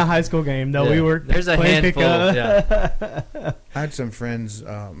weren't in a high school game though. Yeah, We were. there's a playing handful. pickup. Yeah. I had some friends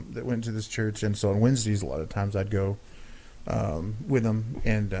that went to this church, and so on Wednesdays, a lot of times I'd go with them,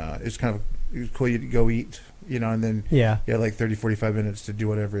 and it was cool. You'd go eat, and then Yeah. you had like 30, 45 minutes to do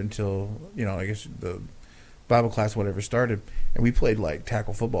whatever until, I guess the Bible class, whatever, started. And we played like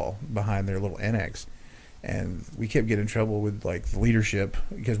tackle football behind their little annex. And we kept getting in trouble with like the leadership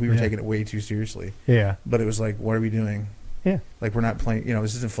because we were taking it way too seriously. Yeah. But it was like, what are we doing? Yeah. Like, we're not playing,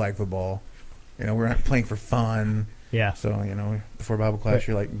 this isn't flag football. We're not playing for fun. Yeah. So, before Bible class,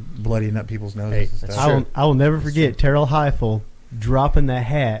 you're like bloodying up people's noses Hey, and stuff. I will never forget Terrell Heifel dropping the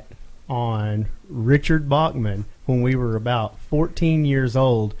hat on Richard Bachman when we were about 14 years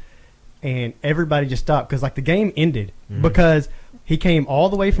old, and everybody just stopped because like the game ended because he came all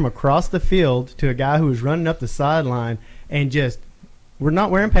the way from across the field to a guy who was running up the sideline and just, we're not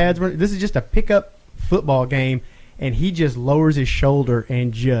wearing pads. This is just a pickup football game, and he just lowers his shoulder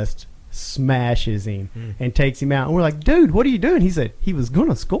and just smashes him and takes him out. And we're like, dude, what are you doing? He said he was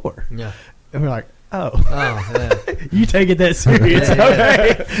gonna score. Yeah. And we're like, oh, Yeah. you take it that serious? Yeah.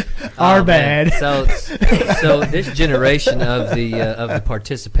 Okay, our Oh, man. bad. So this generation of the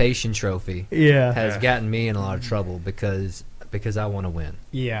participation trophy Yeah, has gotten me in a lot of trouble because I want to win.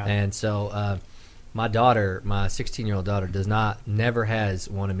 yeah, And so my 16-year-old daughter never has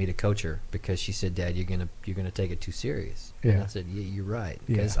wanted me to coach her because she said, Dad, you're gonna take it too serious. And Yeah. I said, yeah, you're right.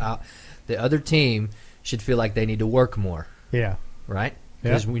 Yeah. Because the other team should feel like they need to work more, yeah, right?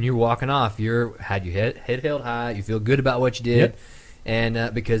 Because when you're walking off, had your head held high, you feel good about what you did, Yep.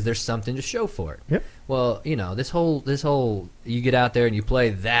 and because there's something to show for it. Yep. Well, this whole you get out there and you play,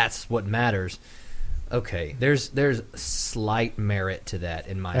 that's what matters. Okay, there's slight merit to that,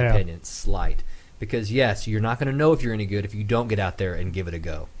 in my opinion, slight. Because yes, you're not going to know if you're any good if you don't get out there and give it a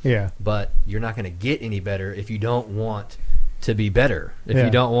go. yeah, But you're not going to get any better if you don't want to be better, if Yeah.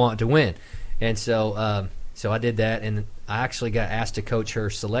 you don't want to win. And so I did that, and I actually got asked to coach her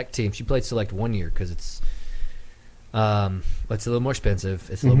select team. She played select 1 year because it's a little more expensive.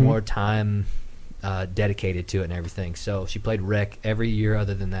 It's a little more time dedicated to it and everything. So she played rec every year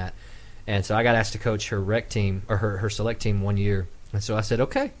other than that. And so I got asked to coach her rec team or her select team 1 year. And so I said,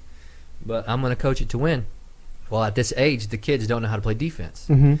 okay, but I'm going to coach it to win. Well, at this age, the kids don't know how to play defense.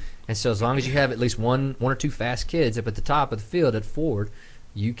 mm-hmm. And so as long as you have at least one or two fast kids up at the top of the field at forward,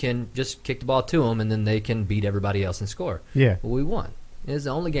 you can just kick the ball to them, and then they can beat everybody else and score. Yeah, Well, we won. It was the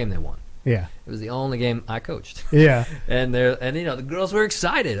only game they won. yeah, It was the only game I coached. yeah, And the girls were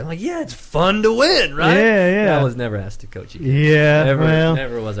excited. I'm like, yeah, it's fun to win, right? Yeah, yeah. I was never asked to coach again. yeah.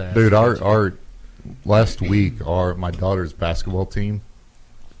 Never was asked. Dude, to coach again. our last week, my daughter's basketball team.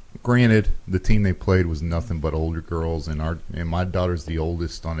 Granted, the team they played was nothing but older girls, and my daughter's the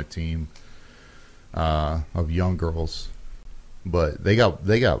oldest on a team of young girls, but they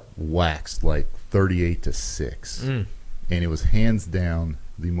got waxed like 38-6, Mm. and it was hands down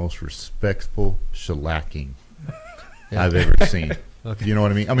the most respectful shellacking Yeah. I've ever seen. Okay. You know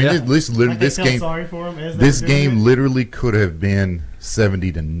what I mean? I mean, Yeah. this game, Sorry for him. as they this were doing game it. literally could have been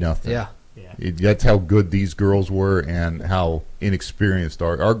 70-0. Yeah. That's how good these girls were and how inexperienced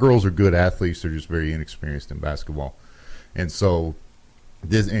our girls are good athletes. They're just very inexperienced in basketball. And so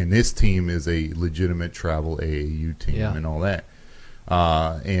this team is a legitimate travel AAU team Yeah. and all that.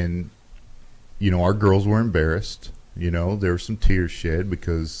 And, our girls were embarrassed. There were some tears shed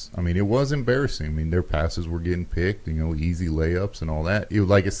because, I mean, it was embarrassing. I mean, their passes were getting picked, easy layups and all that.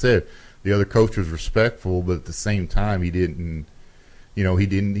 Like I said, the other coach was respectful, but at the same time, he didn't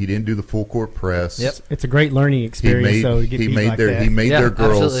do the full court press. Yep. It's a great learning experience. So to get beat like that. He made Yeah, their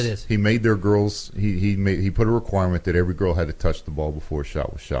girls. absolutely it is. He made their girls. He put a requirement that every girl had to touch the ball before a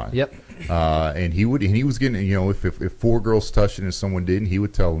shot was shot. Yep. And he was getting. If four girls touched it and someone didn't, he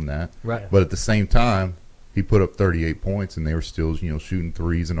would tell them that. Right. But at the same time, he put up 38 points, and they were still shooting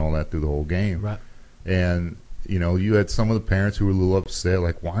threes and all that through the whole game. Right. And you had some of the parents who were a little upset,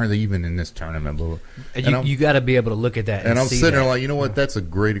 like, why are they even in this tournament? Blah, blah. And You got to be able to look at that. And I'm see sitting that. there like, you know what? That's a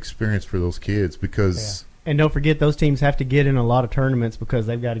great experience for those kids because. And don't forget, those teams have to get in a lot of tournaments because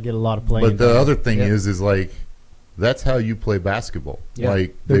they've got to get a lot of playing. But the time. other thing Yep. is like, that's how you play basketball. Yeah.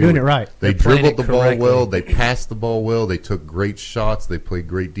 Like They're doing it right. They They're playing dribbled it the ball correctly. well. They passed the ball well. They took great shots. They played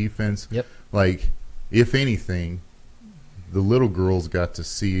great defense. Yep. Like, if anything, the little girls got to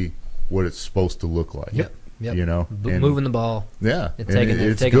see what it's supposed to look like. Yep. Yep. And Moving the ball. Yeah, And and taking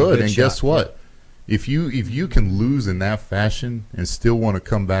it's a good. good And guess shot. what? if you can lose in that fashion and still want to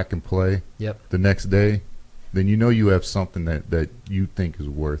come back and play Yep. the next day, then you know you have something that you think is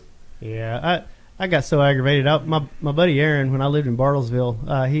worth. Yeah, I got so aggravated. My buddy Aaron, when I lived in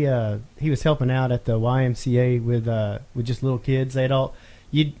Bartlesville, he was helping out at the YMCA with just little kids.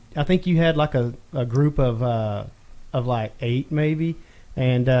 I think you had like a group of like 8 maybe,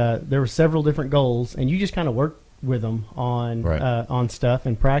 and there were several different goals, and you just kind of worked with them on stuff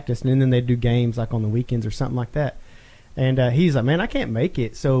and practice, and then they'd do games like on the weekends or something like that. And he's like, man, I can't make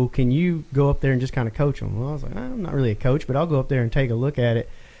it, so can you go up there and just kind of coach them? Well, I was like, I'm not really a coach, but I'll go up there and take a look at it.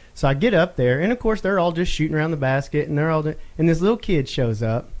 So I get up there, and of course they're all just shooting around the basket, and and this little kid shows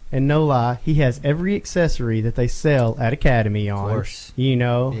up, and no lie, he has every accessory that they sell at Academy on. Of course.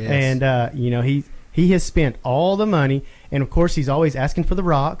 Yes. And he has spent all the money, and of course he's always asking for the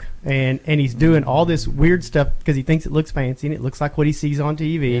rock, and he's doing all this weird stuff because he thinks it looks fancy and it looks like what he sees on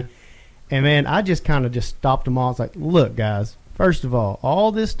TV. Yeah. And man, I just kind of just stopped them all. I was like, look, guys, first of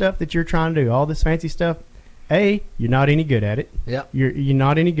all this stuff that you're trying to do, all this fancy stuff, A, you're not any good at it. Yep. You're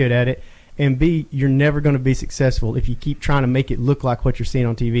not any good at it. And B, you're never going to be successful if you keep trying to make it look like what you're seeing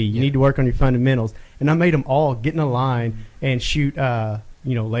on TV. You need to work on your fundamentals. And I made them all get in a line and shoot,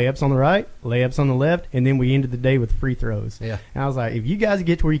 layups on the right, layups on the left, and then we ended the day with free throws. Yeah. And I was like, if you guys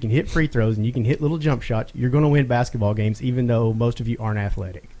get to where you can hit free throws and you can hit little jump shots, you're going to win basketball games, even though most of you aren't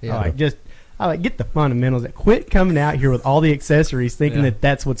athletic. Yeah. I like get the fundamentals. Quit coming out here with all the accessories, thinking that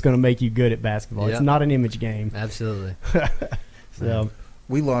that's what's going to make you good at basketball. Yeah. It's not an image game. Absolutely. So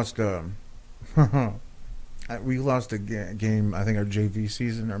We lost. We lost a game. I think our JV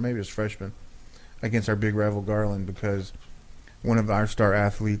season, or maybe it was freshman, against our big rival Garland, because one of our star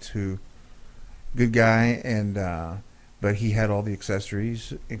athletes, who good guy, and but he had all the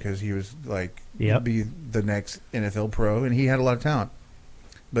accessories because he was like be the next NFL pro, and he had a lot of talent.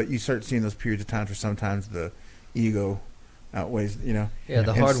 But you start seeing those periods of times where sometimes the ego outweighs, Yeah,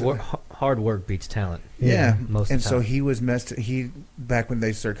 the And hard work beats talent. Yeah, most and of the so time. he was messed. He back when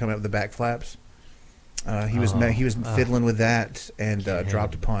they started coming up with the back flaps, he was fiddling with that and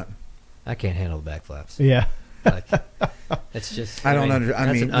dropped a punt. I can't handle the back flaps. yeah, Like, it's just. I don't mean, under- I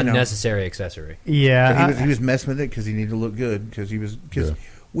that's mean, an unnecessary accessory. yeah. But he was messing with it because he needed to look good because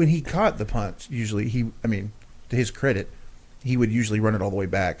when he caught the punts, usually to his credit, he would usually run it all the way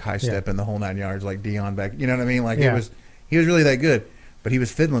back, high step in the whole 9 yards, like Dion back. You know what I mean? Like he was really that good. But he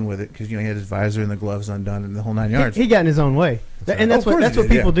was fiddling with it because he had his visor and the gloves undone and the whole 9 yards. He got in his own way, and that's Of course what he did,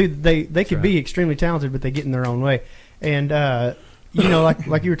 people do. They could be extremely talented, but they get in their own way. And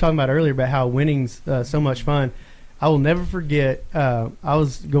like you were talking about earlier about how winning's so much fun. I will never forget. I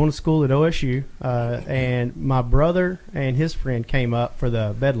was going to school at OSU, and my brother and his friend came up for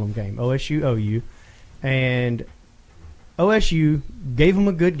the Bedlam game, OSU OU, and OSU gave them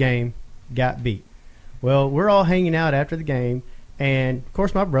a good game, got beat. Well, we're all hanging out after the game, and of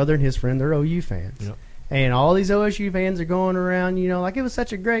course my brother and his friend, they're OU fans. Yep. And all these OSU fans are going around, like it was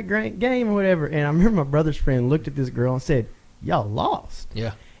such a great game or whatever. And I remember my brother's friend looked at this girl and said, y'all lost.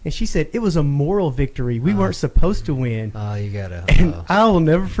 Yeah. And she said, it was a moral victory. We weren't supposed to win. Oh, you gotta. And I will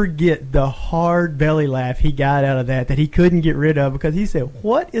never forget the hard belly laugh he got out of that he couldn't get rid of, because he said,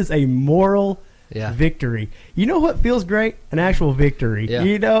 what is a moral victory? You know what feels great? An actual victory.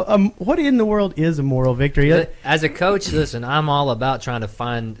 Yeah. What in the world is a moral victory? As a coach, listen, I'm all about trying to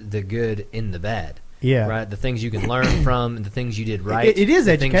find the good in the bad. Yeah. Right? The things you can learn from and the things you did right. It is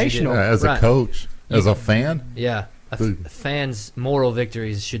the things you did- educational. As a coach, as a fan, Yeah. A fan's moral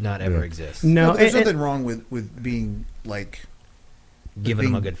victories should not ever exist. No, There's nothing wrong with being like Giving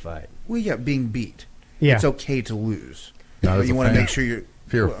them a good fight. being beat. Yeah. It's okay to lose, Now, but as you a want to fan- make sure you're.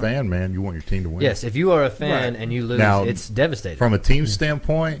 if you're a fan, man, you want your team to win. Yes, if you are a fan Right. and you lose, Now, it's devastating. From a team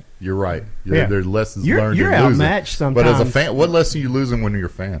standpoint, you're right. Yeah. There's lessons You're learned. you're in losing. outmatched But as a sometimes. fan, what lesson are you losing when you're a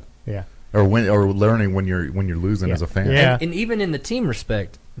fan, Yeah. or learning when you're losing Yeah. as a fan? Yeah. And even in the team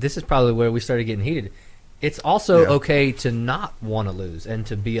respect, this is probably where we started getting heated. It's also okay to not want to lose and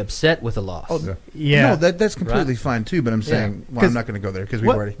to be upset with a loss. Oh, Yeah. No, that's completely fine too. But I'm saying, well, I'm 'Cause not going to go there because we've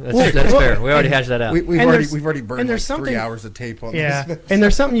what- already That's fair. We already hashed that out. we've And already there's- we've already and burned like there's 3 something- hours of tape on Yeah, this. and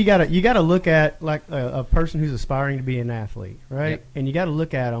there's something you gotta look at, like a person who's aspiring to be an athlete, right? Yep. And you got to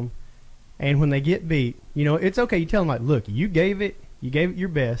look at them, and when they get beat, it's okay. You tell them like, look, you gave it your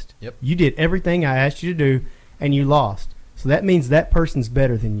best. Yep. You did everything I asked you to do, and you lost. So that means that person's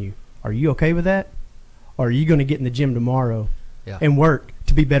better than you. Are you okay with that? Or are you going to get in the gym tomorrow and work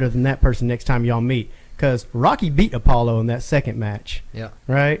to be better than that person next time y'all meet? Because Rocky beat Apollo in that second match. Yeah.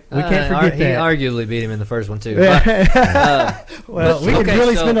 Right? We can't forget He that. arguably beat him in the first one, too. But, Well, we could okay,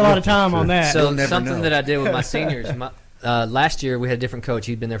 really so- spend a lot of time on that. So You'll never something know. that I did with my seniors, last year we had a different coach.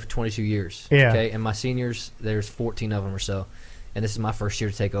 He'd been there for 22 years. Yeah. Okay, and my seniors, there's 14 of them or so, and this is my first year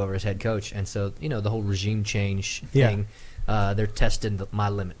to take over as head coach. And so, the whole regime change thing, they're testing my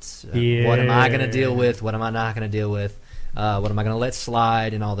limits. What am I going to deal with? What am I not going to deal with? What am I going to let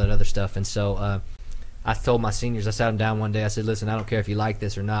slide and all that other stuff? And so I told my seniors, I sat them down one day. I said, listen, I don't care if you like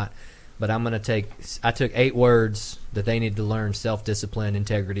this or not, but I took 8 words that they need to learn: self-discipline,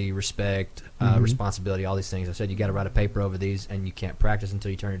 integrity, respect, responsibility, all these things. I said, you got to write a paper over these, and you can't practice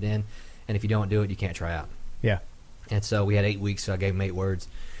until you turn it in. And if you don't do it, you can't try out. Yeah. And so we had 8 weeks, so I gave them 8 words.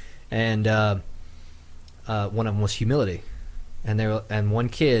 And one of them was humility. And one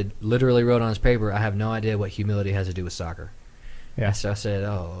kid literally wrote on his paper, I have no idea what humility has to do with soccer. Yeah. So I said,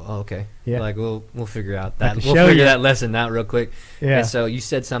 oh, okay. Yeah. Like, we'll figure out I that. can We'll show figure you. that lesson out real quick. Yeah. And so you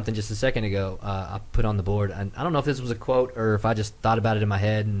said something just a second ago. I put on the board, and I don't know if this was a quote or if I just thought about it in my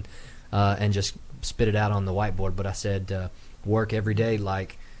head and just spit it out on the whiteboard. But I said, work every day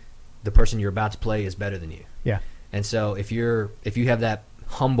like the person you're about to play is better than you. Yeah. And so if you have that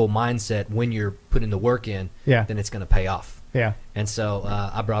humble mindset when you're putting the work in, Yeah. then it's going to pay off. Yeah. And so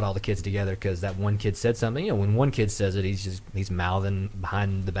I brought all the kids together because that one kid said something. When one kid says it, he's mouthing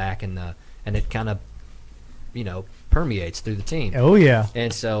behind the back, and it kind of permeates through the team. Oh yeah.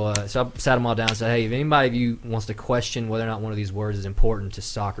 And so I sat them all down and said, hey, if anybody of you wants to question whether or not one of these words is important to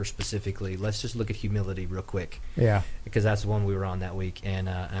soccer specifically, let's just look at humility real quick, Yeah. because that's the one we were on that week. And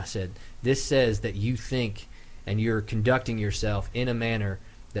I said, this says that you think and you're conducting yourself in a manner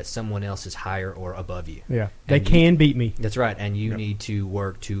that someone else is higher or above you. Yeah. They And can beat me. That's right, and you need to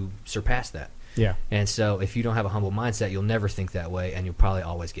work to surpass that. Yeah. And so if you don't have a humble mindset, you'll never think that way, and you'll probably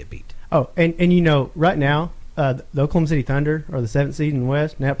always get beat. Oh, and right now, the Oklahoma City Thunder are the 7th seed in the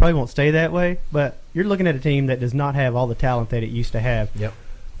West. Now, it probably won't stay that way, but you're looking at a team that does not have all the talent that it used to have. Yep.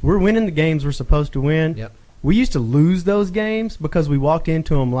 We're winning the games we're supposed to win. Yep. We used to lose those games because we walked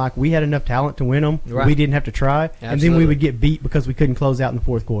into them like we had enough talent to win them. Right. We didn't have to try. And then we Absolutely. would get beat because we couldn't close out in the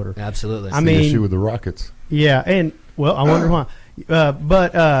fourth quarter. Absolutely. I The mean, issue with the Rockets. yeah, and well, I wonder why.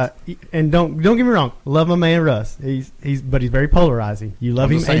 And don't get me wrong, love my man Russ. He's very polarizing. You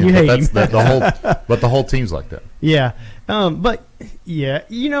love I'm him just and saying, you but hate him. but the whole team's like that. Yeah, but yeah,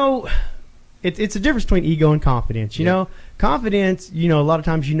 it's a difference between ego and confidence. You Yeah. know, confidence. A lot of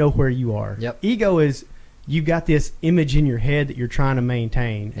times you know where you are. Yep. Ego is you've got this image in your head that you're trying to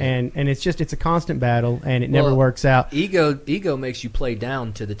maintain, Yeah. and it's a constant battle, and it never Well, works out. Ego makes you play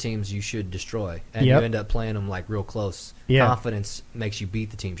down to the teams you should destroy, and Yep. you end up playing them like real close. Yeah. Confidence makes you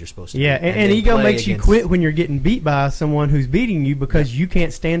beat the teams you're supposed to Yeah, beat. and then ego play makes you against- quit when you're getting beat by someone who's beating you because you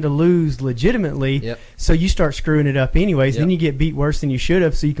can't stand to lose legitimately. Yep. So you start screwing it up anyways. Then Yep. you get beat worse than you should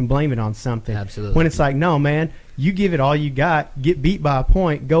have, so you can blame it on something. Absolutely. When it's like, no, man, you give it all you got, get beat by a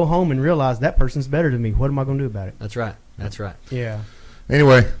point, go home and realize that person's better than me. What am I going to do about it? That's right. That's right. Yeah.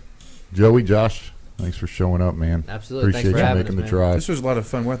 Anyway, Joey, Josh, thanks for showing up, man. Absolutely. Appreciate Thanks for you having making us, the man. drive. This was a lot of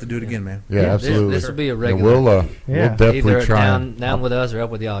fun. We'll have to do it again, man. Yeah, Yeah, absolutely. This will be a And regular. we'll Yeah. definitely Either try. down with us or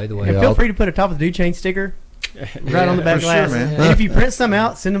up with y'all. Either way. And Yeah, feel I'll- free to put a top of the Dude Chain sticker right on the back for sure, glass. man. And if you print some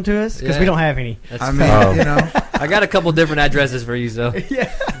out, send them to us because we Yeah. don't have any. That's I mean, Oh. I got a couple different addresses for you, so Yeah.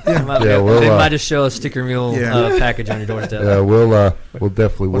 they might, Yeah, they we'll, might just show a sticker mule Yeah. package on your doorstep. Yeah, we'll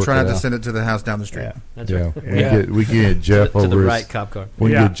definitely we'll work try not it to out. send it to the house down the street. Yeah. That's Yeah, right. we get Jeff to over the his, right cop car.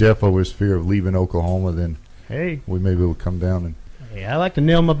 we Yeah. get Jeff over his fear of leaving Oklahoma, then Hey, we maybe will come down and. I like to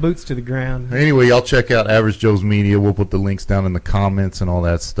nail my boots to the ground. Anyway, y'all check out Average Joe's Media. We'll put the links down in the comments and all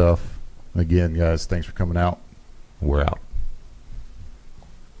that stuff. Again, guys, thanks for coming out. We're out.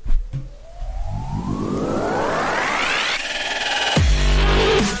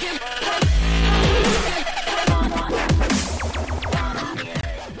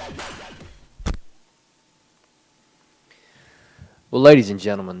 Well, ladies and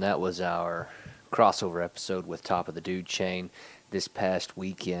gentlemen, that was our crossover episode with Top of the Dude Chain this past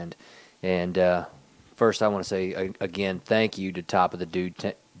weekend. And first, I want to say again, thank you to Top of the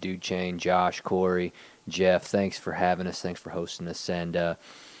Dude Chain, Josh, Corey, Jeff. Thanks for having us. Thanks for hosting us. And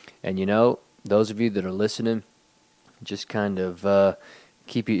those of you that are listening, just kind of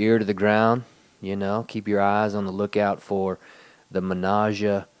keep your ear to the ground. Keep your eyes on the lookout for the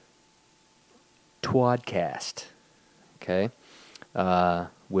Menage Twadcast. Okay.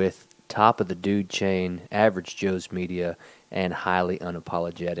 With Top of the Dude Chain, Average Joe's Media, and Highly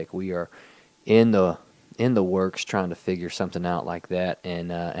Unapologetic. We are in the works trying to figure something out like that,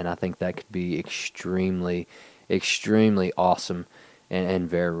 and I think that could be extremely, extremely awesome and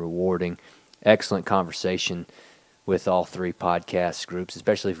very rewarding. Excellent conversation with all three podcast groups,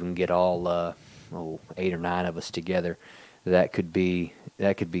 especially if we can get all 8 or 9 of us together. That could be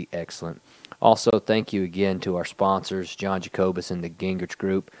excellent. Also, thank you again to our sponsors, John Jacobus and the Gingrich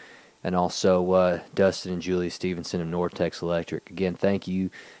Group, and also Dustin and Julie Stevenson of Nortex Electric. Again, thank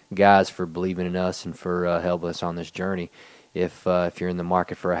you guys for believing in us and for helping us on this journey. If you're in the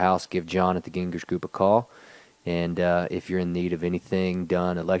market for a house, give John at the Gingrich Group a call. And if you're in need of anything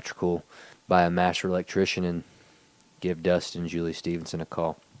done electrical by a master electrician, and give Dustin and Julie Stevenson a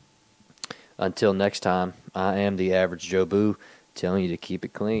call. Until next time, I am the Average Joe Boo, telling you to keep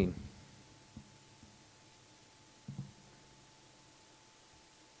it clean.